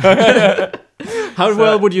 How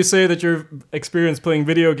well would you say that your experience playing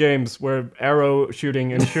video games, where arrow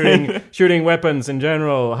shooting and shooting weapons in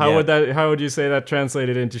general, how would you say that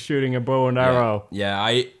translated into shooting a bow and arrow? Yeah,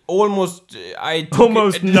 I almost nothing.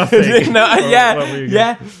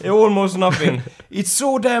 Almost nothing. It's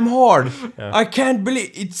so damn hard. Yeah. I can't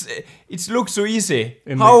believe it looks so easy.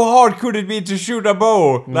 How hard could it be to shoot a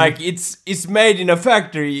bow? Like it's made in a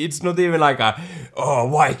factory. It's not even like a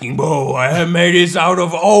Viking bow. I have made this out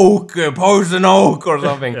of oak, poison oak or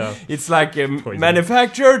something. It's like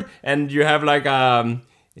manufactured, and you have like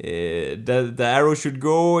the arrow should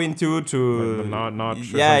go into not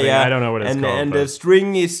I don't know what it's called. And the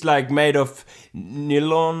string is like made of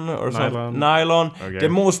nylon or something. Nylon. Okay. The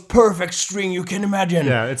most perfect string you can imagine.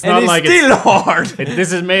 Yeah, it's not like it's still hard.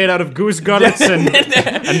 This is made out of goose gullets and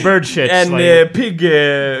bird shit and pig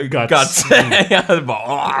guts.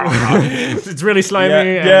 It's really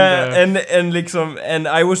slimy. And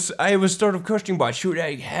I was sort of questioning, but should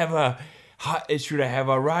I have a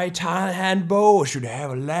right hand bow or should I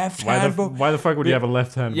have a left hand bow? Why the fuck would you have a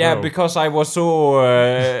left hand bow? Yeah, because I was so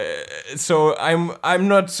I'm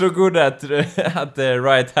not so good at the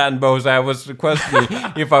right hand bows. I was questioning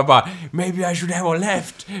if maybe I should have a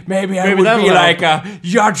left. Maybe I would be like a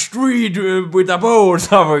Judge Street with a bow or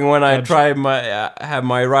something when I try have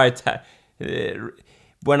my right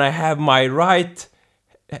when I have my right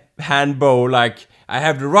hand bow, like I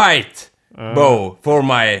have the right bow for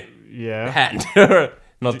my hand.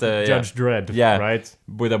 Not Judge Dredd, right?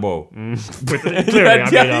 With a bow. Clearly,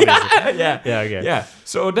 yeah.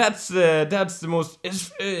 So that's the most.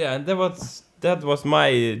 That was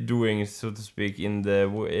my doing, so to speak, in the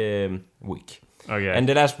week. Okay. And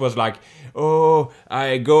the last was like,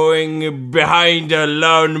 I going behind the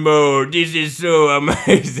lawnmower. This is so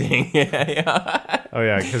amazing. Oh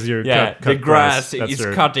yeah, because you're cut the grass is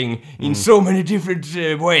cutting in so many different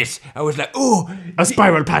ways. I was like, a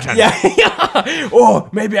spiral pattern. Yeah.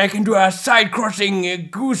 Maybe I can do a side crossing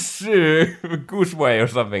goose way or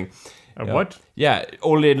something. What? Yeah,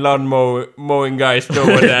 only lawn mowing guys know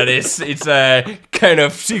what that is. It's a kind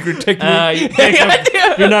of secret technique.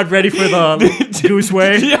 You're not ready for the goose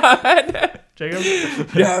way? Yeah. Jacob?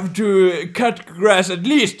 You have to cut grass at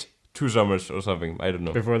least 2 summers or something. I don't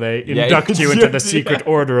know. Before they induct you into the secret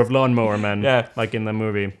order of lawnmower men. Yeah. Like in the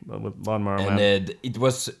movie with Lawnmower Man. And it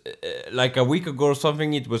was like a week ago or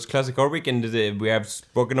something. It was Classic Car Week, and we have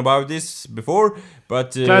spoken about this before.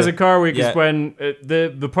 But Classic Car Week is when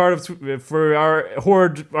the part of for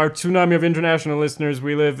our tsunami of international listeners,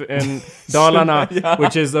 we live in Dalarna,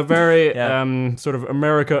 which is a very sort of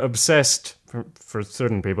America obsessed. For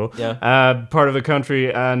certain people, part of the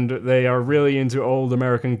country, and they are really into old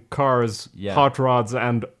American cars, hot rods,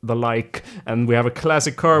 and the like. And we have a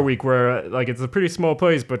Classic Car Week where, like, it's a pretty small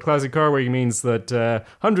place, but Classic Car Week means that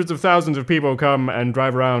hundreds of thousands of people come and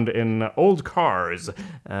drive around in old cars,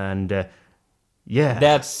 and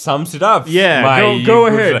that sums it up. Yeah, go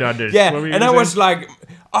ahead, Anders. Yeah, and I was like,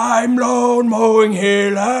 I'm lawn mowing here,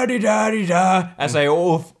 la-di-da-di-da, as I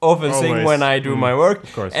often sing when I do my work.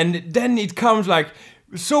 Of course. And then it comes like,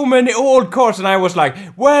 so many old cars, and I was like,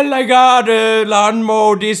 well, I got a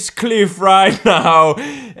lawnmower this cliff right now.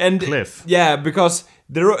 And Cliff? Yeah, because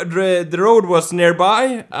the road was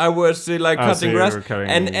nearby. I was like so cutting you grass, were cutting-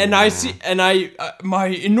 and I see, and I my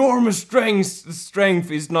enormous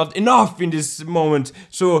strength is not enough in this moment.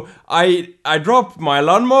 So I dropped my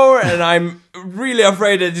lawnmower, and I'm really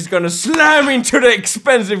afraid that it's gonna slam into the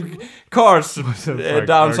expensive cars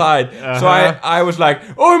downside. So I was like,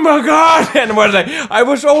 oh my god, and I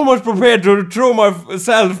was almost prepared to throw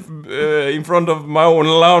myself in front of my own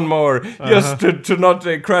lawnmower just to not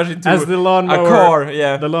crash into As the lawnmower, a car.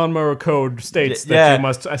 Yeah, the lawnmower code states that Yeah. you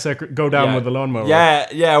must go down with the lawnmower.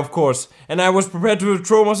 Yeah, of course. And I was prepared to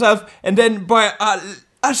throw myself, and then by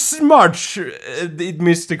a smudge, it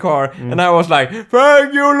missed the car, and I was like,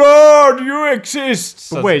 "Thank you, Lord, you exist."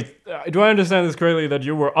 But wait, do I understand this correctly that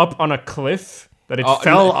you were up on a cliff that it Oh,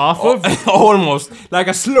 fell off of? Almost like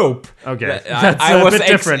a slope. Okay, I that's a was bit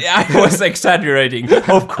different. I was exaggerating,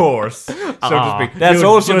 of course, so to speak. That's you-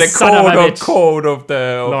 also you the son of a bitch. code of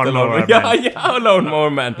the Lawnmower lawnmower. man. Yeah, lawnmower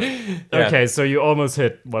man. Yeah. Okay, so you almost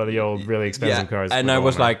hit one of the old, really expensive cars. and with I a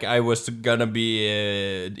was lawnmower. like, I was gonna be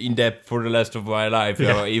in debt for the rest of my life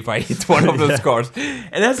if I hit one of those cars.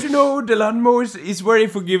 And as you know, the lawnmower is very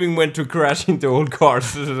forgiving when to crash into old cars,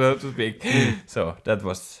 so to speak. So that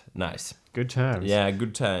was nice. good times. Yeah,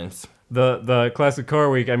 good times. The classic car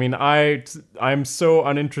week. I mean, I'm so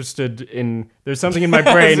uninterested in. There's something in my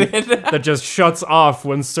brain that just shuts off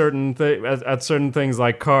when at certain things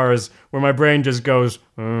like cars, where my brain just goes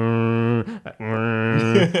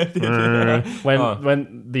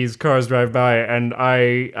when these cars drive by, and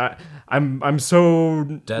I'm so.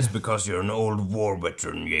 That's because you're an old war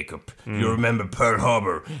veteran, Jacob. You remember Pearl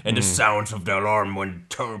Harbor and the sounds of the alarm when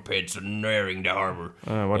torpedoes are nearing the harbor.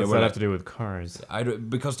 What does that have to do with cars?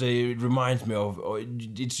 Because they remind me of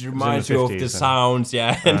it reminds you of 50s the and- sounds, in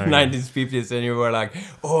the 1950s, and you were like,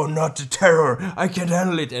 oh, not the terror, I can't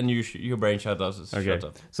handle it, and your brain shut up.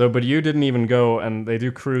 So, but you didn't even go, and they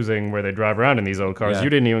do cruising where they drive around in these old cars. Yeah. You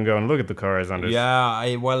didn't even go and look at the cars, Anders.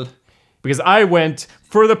 Yeah, Because I went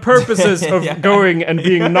for the purposes of going and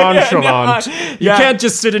being nonchalant. You can't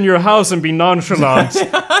just sit in your house and be nonchalant.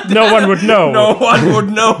 No one would know. no one would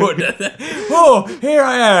know that. Oh, here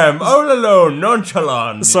I am, all alone,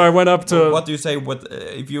 nonchalant. So I went up to. What do you say? What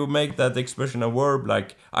if you make that expression a verb?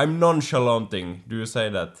 Like I'm nonchalanting. Do you say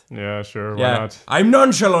that? Yeah, sure. Why not? I'm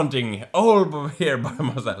nonchalanting all here by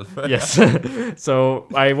myself. Yes. So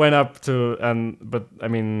I went up to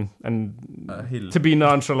hill. to be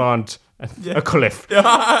nonchalant. A cliff.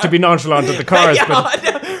 To be nonchalant at the cars, but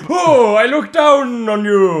Oh, I looked down on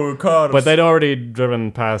you, cars. But they'd already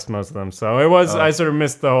driven past most of them, so it was. I sort of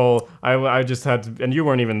missed the whole. I just had to, and you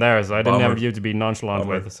weren't even there, so I didn't have you to be nonchalant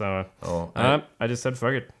with. So I just said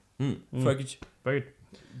fuck it. Fuck it. Fuck it.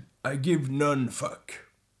 I give none fuck.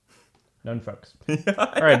 None fucks.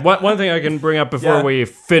 All right. One thing I can bring up before we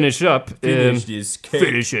finish up. Finish this cake.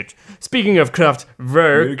 Finish it. Speaking of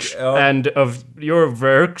Kraftwerk Work, and of your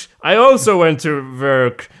work, I also went to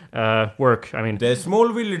work. Work. I mean, The small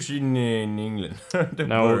village in England. The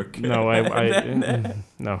no, work. no,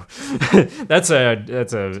 no. That's a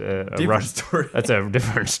Different story. That's a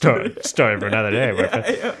different story for another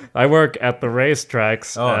day. I work at the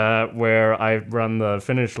racetracks where I run the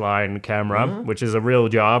finish line camera, which is a real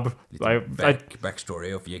job.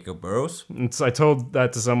 Backstory of Jacob Burrows. I told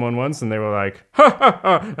that to someone once, and they were like, "Ha ha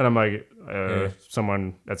ha!" And I'm like,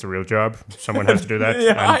 "Someone, that's a real job. Someone has to do that.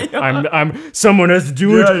 Someone has to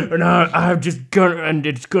do it, and I'm just gonna, and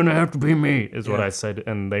it's gonna have to be me." Is what I said,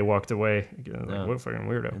 and they walked away. Like, what a fucking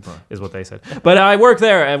weirdo, is what they said. But I worked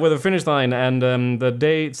there with a finish line, and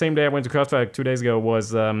the same day I went to Kraftwerk 2 days ago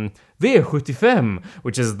was V75,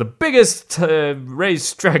 which is the biggest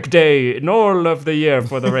racetrack day in all of the year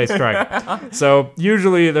for the racetrack. So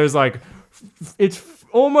usually there's like, it's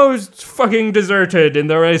almost fucking deserted in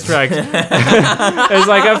the racetrack. There's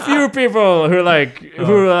like a few people who are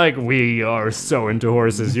like, we are so into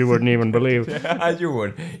horses, you wouldn't even believe. You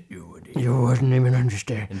wouldn't even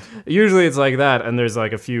understand. Usually it's like that, and there's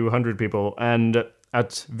like a few hundred people, and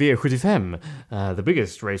at V75, the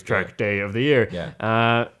biggest racetrack day of the year,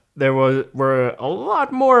 there were a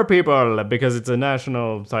lot more people because it's a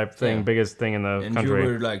national type thing, biggest thing in the country. And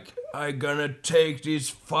you were like, I'm gonna take these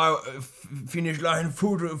finish line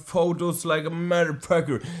photos like a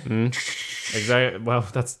motherfucker. Exactly. Well,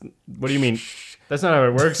 what do you mean? That's not how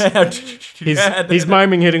it works. He's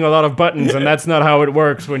miming hitting a lot of buttons, and that's not how it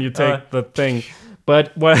works when you take the thing.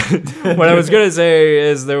 But what I was gonna say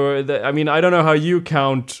is I don't know how you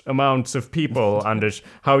count amounts of people, Anders.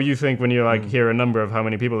 How you think when you hear a number of how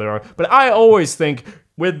many people there are. But I always think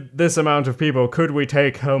with this amount of people, could we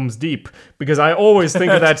take Helm's Deep? Because I always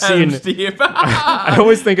think of that scene. I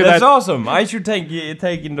always think of That's that. awesome. I should think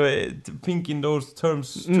in those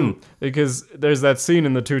terms too. Because there's that scene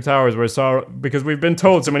in the Two Towers where because we've been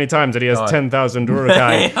told so many times that he has 10,000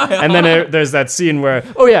 urukai, and then there's that scene where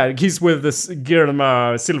he's with this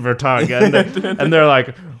Guillermo Silvertag, and they're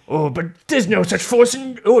like, oh, but there's no such force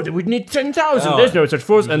we need 10,000. There's no such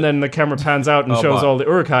force, and then the camera pans out and shows all the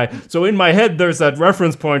urukai. So in my head, there's that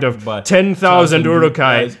reference point of 10,000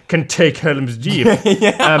 urukai can take Helm's Deep.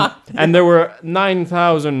 And there were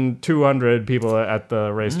 9,200 people at the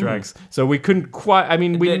racetracks, so we couldn't quite. I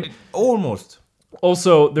mean, we almost.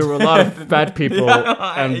 Also, there were a lot of fat people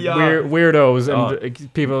and weirdos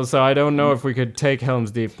and people, so I don't know if we could take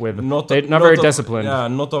Helm's Deep with not very disciplined. Yeah,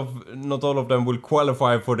 not all of them will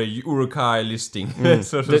qualify for the urukai listing.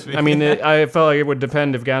 So to speak. I mean, I felt like it would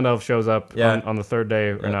depend if Gandalf shows up on the third day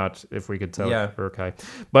or not, if we could tell urukai.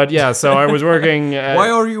 But yeah, so I was working.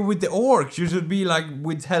 Why are you with the orcs? You should be like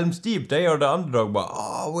with Helm's Deep. They are the underdog,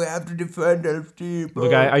 but we have to defend Helm's Deep.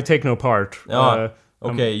 Look, I take no part.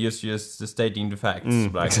 Okay, just stating the facts.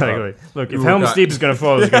 Exactly. Look, if Helm's Deep is gonna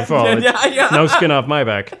fall, it's gonna fall. No skin off my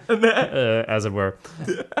back, as it were.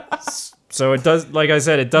 So it does, like I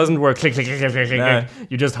said, it doesn't work. Click, click, click, click, click, click.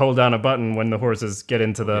 You just hold down a button when the horses get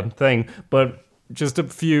into the thing. But just a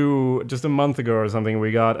month ago or something,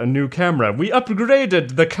 we got a new camera. We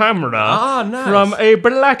upgraded the camera from a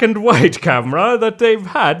black and white camera that they've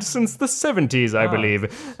had since the 70s, I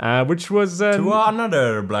believe, which was to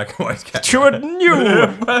another black and white camera. To a new,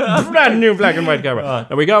 brand new black and white camera.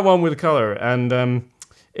 And we got one with color, and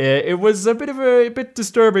it was a bit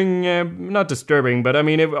disturbing. Not disturbing, but I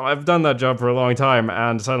mean, I've done that job for a long time,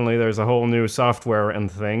 and suddenly there's a whole new software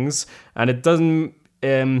and things, and it doesn't.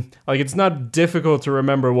 It's not difficult to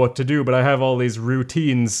remember what to do, but I have all these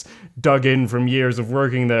routines dug in from years of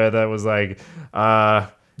working there that was like,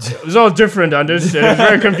 it was all different, Anders. It was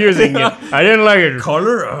very confusing. I didn't like it.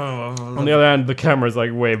 Color? On the other hand, the camera's like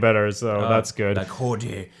way better, so that's good. Like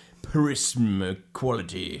HD prism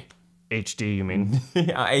quality. HD, you mean?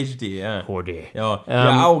 HD, yeah. HD.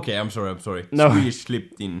 Okay, I'm sorry. No. Swedish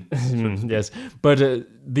slipped in. Yes, but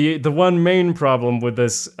the one main problem with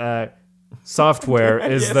this software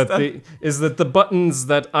is that the buttons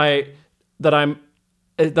that I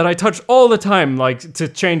touch all the time, like to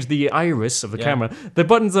change the iris of the camera, the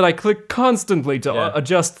buttons that I click constantly to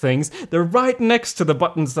adjust things, they're right next to the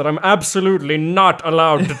buttons that I'm absolutely not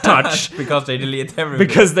allowed to touch because they delete everything.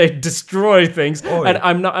 Because they destroy things, and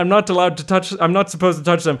I'm not allowed to touch. I'm not supposed to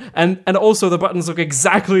touch them, and also the buttons look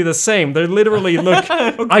exactly the same. They literally look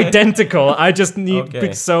identical. I just need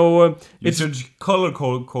you should color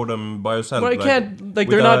code them by yourself. Well, I can't. Like,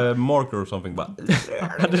 with they're not a marker or something, but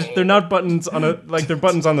they're not buttons on they're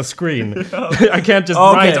buttons on the screen. I can't just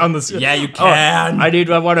write on the screen. Yeah, you can. I need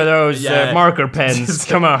one of those marker pens.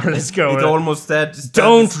 Come on, let's go. It's almost that.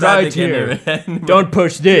 Don't write here. Don't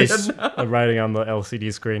push this. Writing on the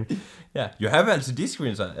LCD screen. Yeah, you have LCD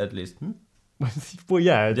screens at least. Well,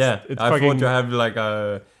 yeah. It's I thought you have like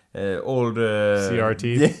a old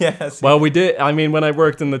CRT. Yes. Well, we did. I mean, when I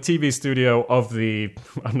worked in the TV studio of the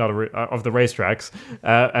of the racetracks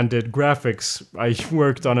and did graphics, I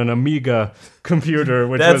worked on an Amiga computer,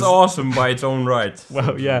 which that's awesome by its own right.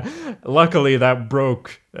 Well, yeah. Luckily, that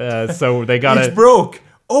broke, so they got it broke.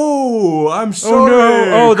 Oh, I'm sorry. Oh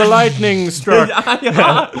no! Oh, the lightning struck.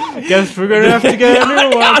 Guess we're gonna have to get a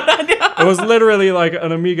new one. It was literally like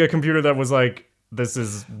an Amiga computer that was like, this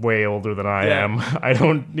is way older than I am. I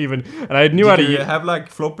don't even, and I knew how to. Did you have like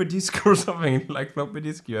floppy disk or something? Like floppy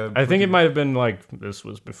disk? I think it might have been like, this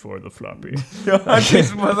was before the floppy. No,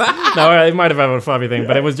 it might have had a floppy thing,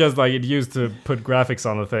 but it was just like it used to put graphics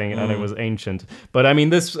on the thing, and it was ancient. But I mean,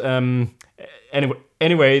 this.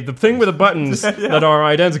 Anyway, the thing with the buttons that are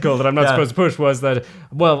identical that I'm not supposed to push was that,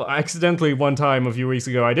 well, accidentally one time a few weeks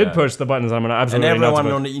ago I did push the buttons I'm absolutely not supposed to. And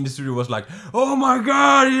everyone on the industry was like, oh my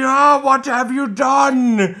god, what have you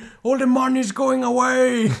done? All the money's going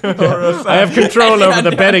away. I have control over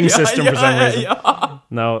the betting system for some reason.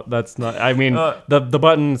 No, that's not. I mean, the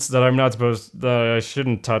buttons that I'm not supposed, that I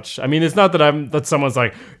shouldn't touch. I mean, it's not that someone's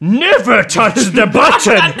like, never touch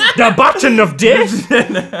the button of death.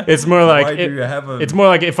 It's more like it's more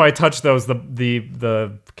like if I touch those,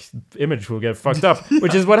 the image will get fucked up,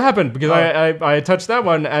 which is what happened because I touched that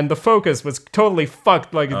one and the focus was totally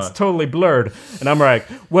fucked, like it's totally blurred, and I'm like,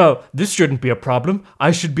 well, this shouldn't be a problem.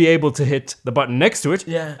 I should be able to hit the button next to it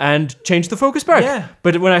and change the focus back. Yeah.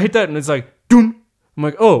 But when I hit that and it's like, doom. I'm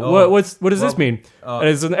like, what does this mean? And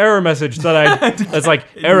it's an error message that it's like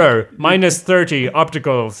error -30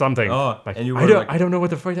 optical something. Like, and you were I don't know what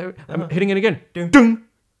the fuck. I'm hitting it again.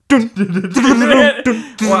 Well,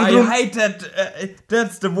 I hate that.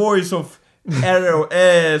 That's the voice of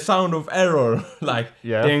error, sound of error. Like,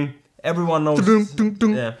 ding. Everyone knows.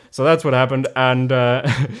 Yeah. So that's what happened, and that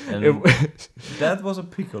was a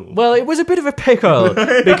pickle. Well, it was a bit of a pickle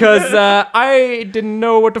because I didn't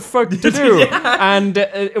know what the fuck to do, and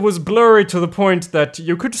it was blurry to the point that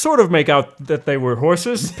you could sort of make out that they were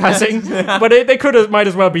horses passing, but they might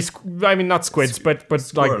as well be. Not squids, but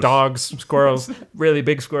like dogs, squirrels, really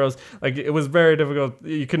big squirrels. Like it was very difficult.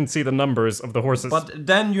 You couldn't see the numbers of the horses. But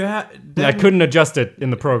then I couldn't adjust it in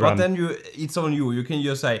the program. But then it's on you. You can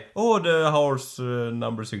just say, "Oh, the horse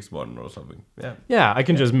number 61" or something. Yeah. Yeah, I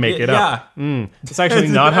can just make it up. Yeah. It's actually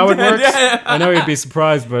not how it works. I know you'd be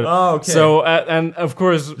surprised, but okay. So and of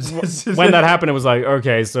course when that happened, it was like,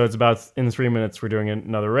 okay, so it's about in 3 minutes we're doing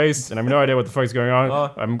another race, and I have no idea what the fuck's going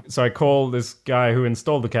on. So I call this guy who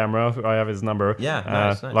installed the camera. I have his number. Yeah,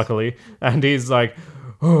 nice. Luckily, and he's like,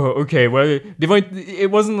 oh, okay, well,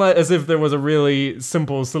 it wasn't like as if there was a really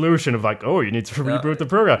simple solution of like, oh, you need to reboot the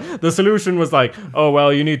program. The solution was like, oh,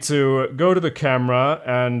 well, you need to go to the camera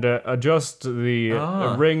and adjust the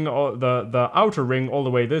ring, the outer ring all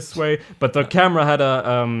the way this way, but the camera had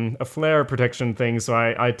a flare protection thing, so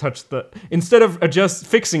I touched instead of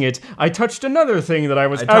fixing it, I touched another thing that I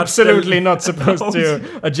was absolutely not supposed to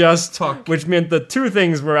adjust, which meant that two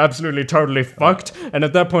things were absolutely totally fucked, and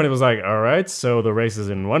at that point it was like, all right, so the race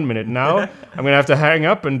is in 1 minute now. I'm gonna have to hang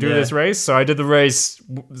up and do this race. So I did the race.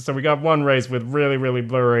 So we got one race with really, really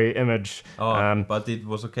blurry image. But it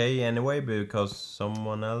was okay anyway because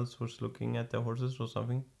someone else was looking at the horses or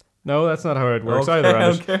something. No, that's not how it works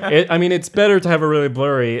either. It's better to have a really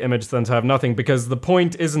blurry image than to have nothing, because the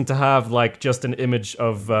point isn't to have like just an image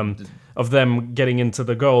of them getting into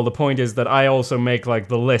the goal. The point is that I also make like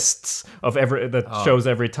the lists of shows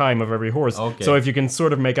every time of every horse. Okay. So if you can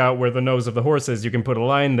sort of make out where the nose of the horse is, you can put a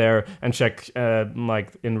line there and check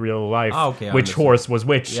like in real life which horse was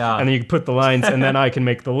which, and then you can put the lines, and then I can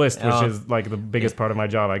make the list, which is like the biggest part of my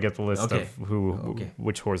job. I get the list of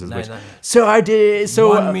which horse is which. So I did. So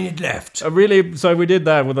 1 minute left. So we did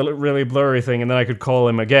that with a really blurry thing, and then I could call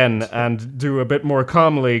him again and do a bit more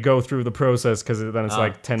calmly go through the process, because then it's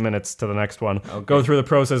like 10 minutes to the next one. Go through the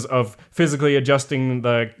process of physically adjusting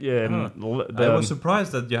the I was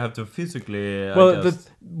surprised that you have to physically adjust.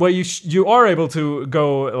 You are able to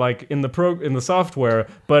go like in the software,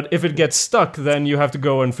 but if it gets stuck, then you have to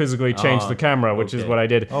go and physically change the camera, which is what I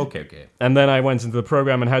did. Okay. And then I went into the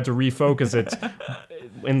program and had to refocus it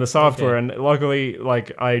in the software, and luckily,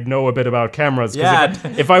 like, I know a bit about cameras.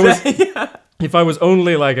 If I was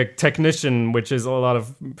only like a technician, which is a lot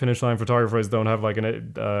of Finish Line photographers don't have like a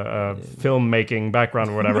filmmaking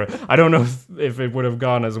background or whatever, I don't know if it would have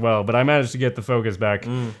gone as well. But I managed to get the focus back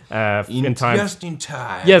in time. Just in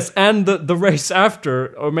time. Yes, and the race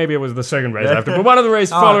after, or maybe it was the second race after, but one of the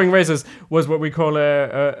following races was what we call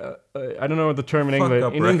I don't know what the term in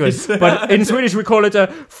English, but in Swedish we call it a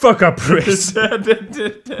fuck up race.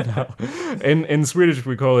 No. In Swedish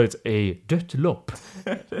we call it a dött lopp.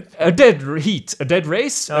 A dead heat, a dead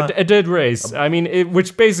race, a dead race. I mean,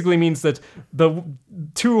 which basically means that the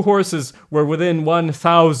two horses were within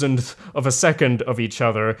 1,000th of a second of each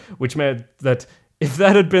other, which meant that if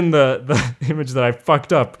that had been the image that I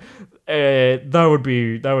fucked up, that would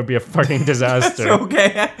be a fucking disaster. That's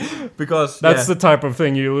okay, because that's the type of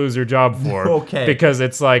thing you lose your job for. Okay, because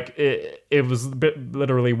it's like it was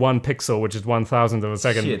literally 1 pixel, which is 1,000th of a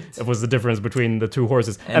second. Shit. It was the difference between the two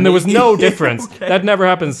horses, and there was no difference. That never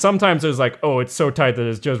happens. Sometimes there's like, oh, it's so tight that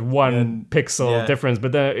it's just 1 pixel difference,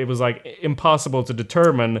 but then it was like impossible to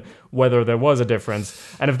determine whether there was a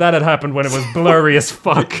difference. And if that had happened when it was blurry as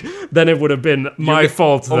fuck, then it would have been my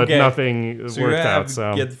fault that nothing worked out.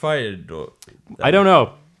 So get fired. I don't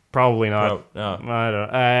know. Probably not. No.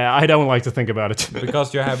 I don't like to think about it.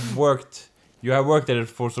 Because you have worked at it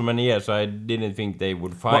for so many years, so I didn't think they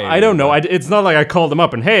would fire. Well, I don't know. It's not like I called them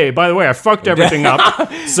up and, hey, by the way, I fucked everything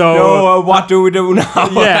up. So what do we do now?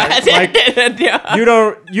 Yeah, like,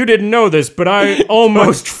 you didn't know this, but I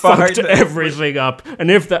almost fucked everything up. And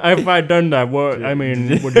if I'd done that, would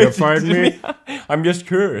you have fired me? I'm just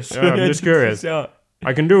curious. Yeah, I'm just curious.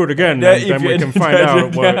 I can do it again, and then we can find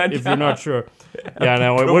out if you're not sure. Yeah,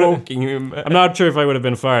 no, I'm not sure if I would have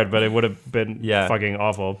been fired, but it would have been fucking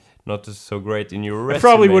awful. Not so great in your resume. I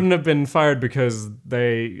probably wouldn't have been fired because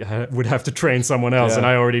they would have to train someone else, and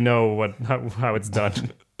I already know how it's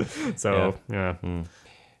done. So,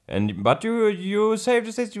 But you saved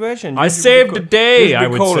the situation. I saved the day, I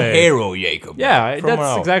would called say. Hero Jacob. Yeah, From that's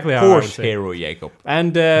now. exactly how I would Horse say. Hero Jacob.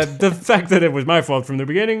 And the fact that it was my fault from the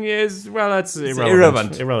beginning is, well, that's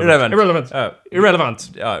irrelevant. Irrelevant.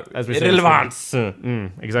 Irrelevant. As we say. Irrelevant.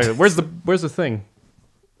 Exactly. Where's the thing?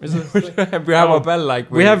 We have a bell like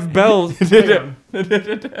We have bells.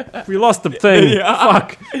 We lost the thing.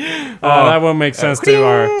 Fuck. That won't make sense to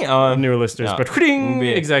our new listeners. yeah. But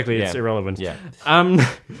exactly, it's Yeah. irrelevant. Yeah.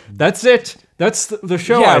 That's it. That's the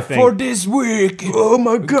show, Yeah, I think. for this week. Oh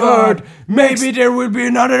my god. Maybe there will be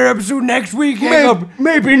another episode next week, Jacob.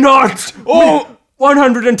 Maybe not. Oh,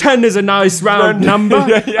 110 is a nice round number.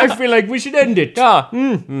 Yeah. I feel like we should end it. Yeah.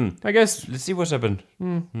 I guess Let's see what's happened.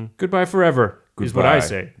 goodbye forever is what I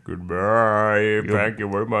say. Goodbye. Thank you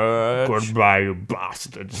very much. Goodbye, you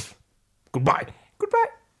bastards. Goodbye. Goodbye.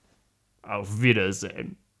 Auf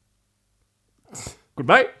Wiedersehen.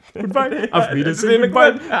 Goodbye. Goodbye. Auf Wiedersehen.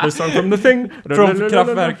 Goodbye. The song from the thing. From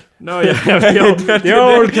Kraftwerk. No, yeah. The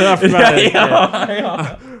old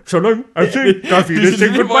Kraftwerk. So long, I think, auf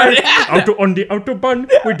Wiedersehen. Goodbye. On the Autobahn.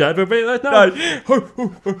 We dive away that night. Kill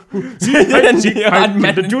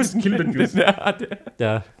the Jews. Kill the Jews.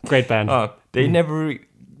 Yeah, great band. They never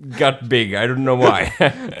got big. I don't know why.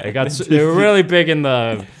 They were really big in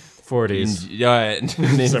the 40s.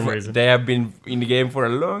 For some reason. They have been in the game for a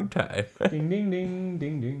long time. Ding, ding, ding,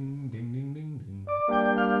 ding, ding, ding, ding, ding,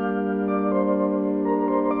 ding.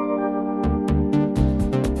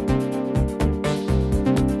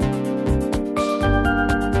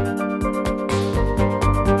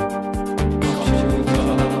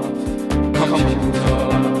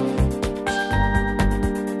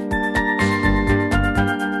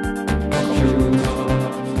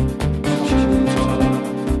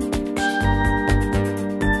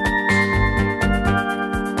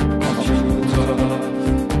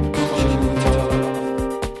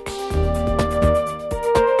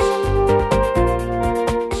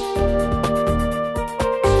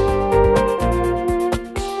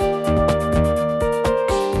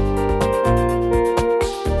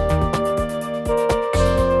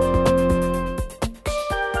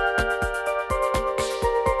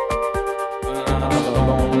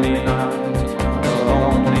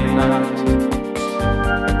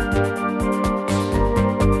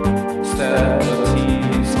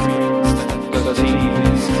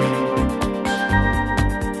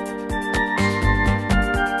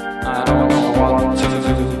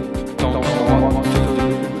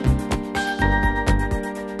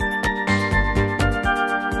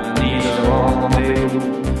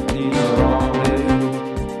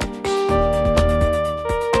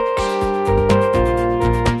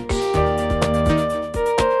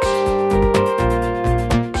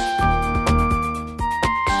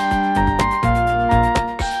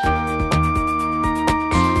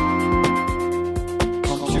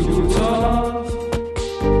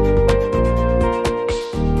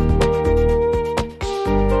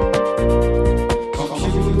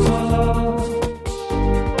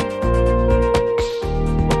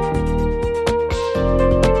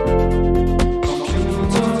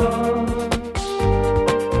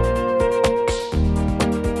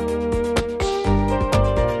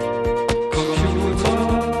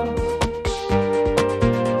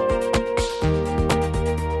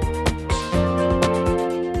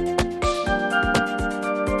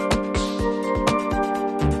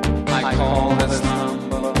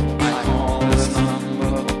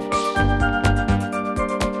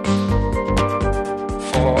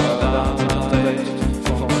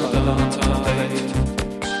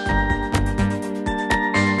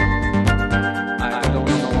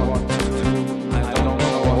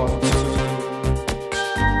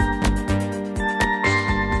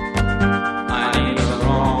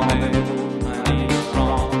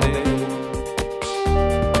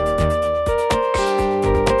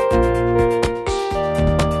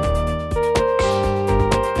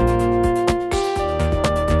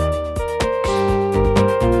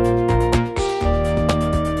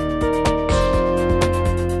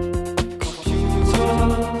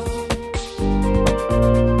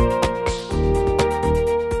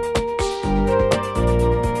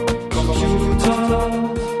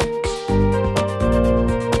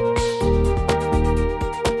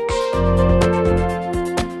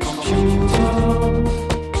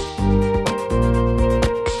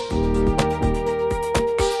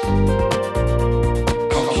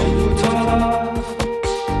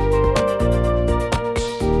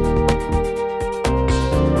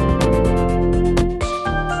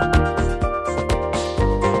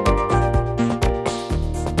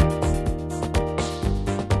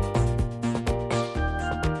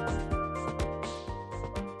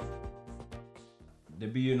 det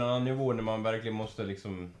blir ju en annan nivå när man verkligen måste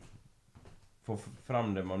liksom få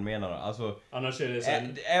fram det man menar. Alltså, annars är det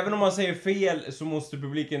sen... även om man säger fel så måste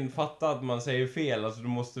publiken fatta att man säger fel. Alltså du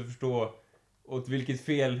måste förstå åt vilket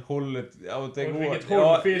fel hållet åt det går. Vilket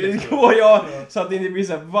håll felet går. Ja, så att det inte blir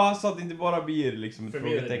så här, så att det inte bara blir liksom ett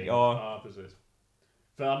frågetecken. Ja, precis.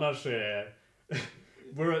 För annars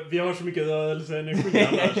vi har så mycket rörelseenergi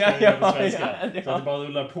annars på svenska. Så att det bara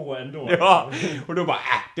rullar på ändå. Ja, och då bara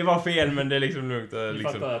det var fel men det är liksom lugnt. Vi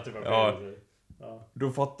liksom, fattar att det var fel. Ja.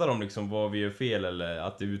 Då fattar de liksom vad vi gör fel eller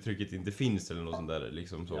att det uttrycket inte finns eller något sånt där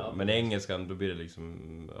liksom så. Ja, men i engelskan då blir det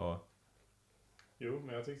liksom Jo,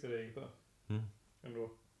 men jag tyckte det gick bra. Ändå.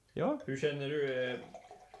 Ja. Hur känner du?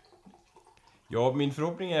 Ja, min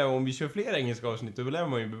förhoppning är om vi kör fler engelska avsnitt då lär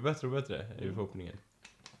man ju bli bättre och bättre är förhoppningen.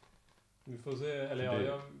 Vi får se,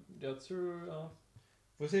 eller jag tror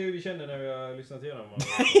får se hur vi känner när vi har lyssnat igenom.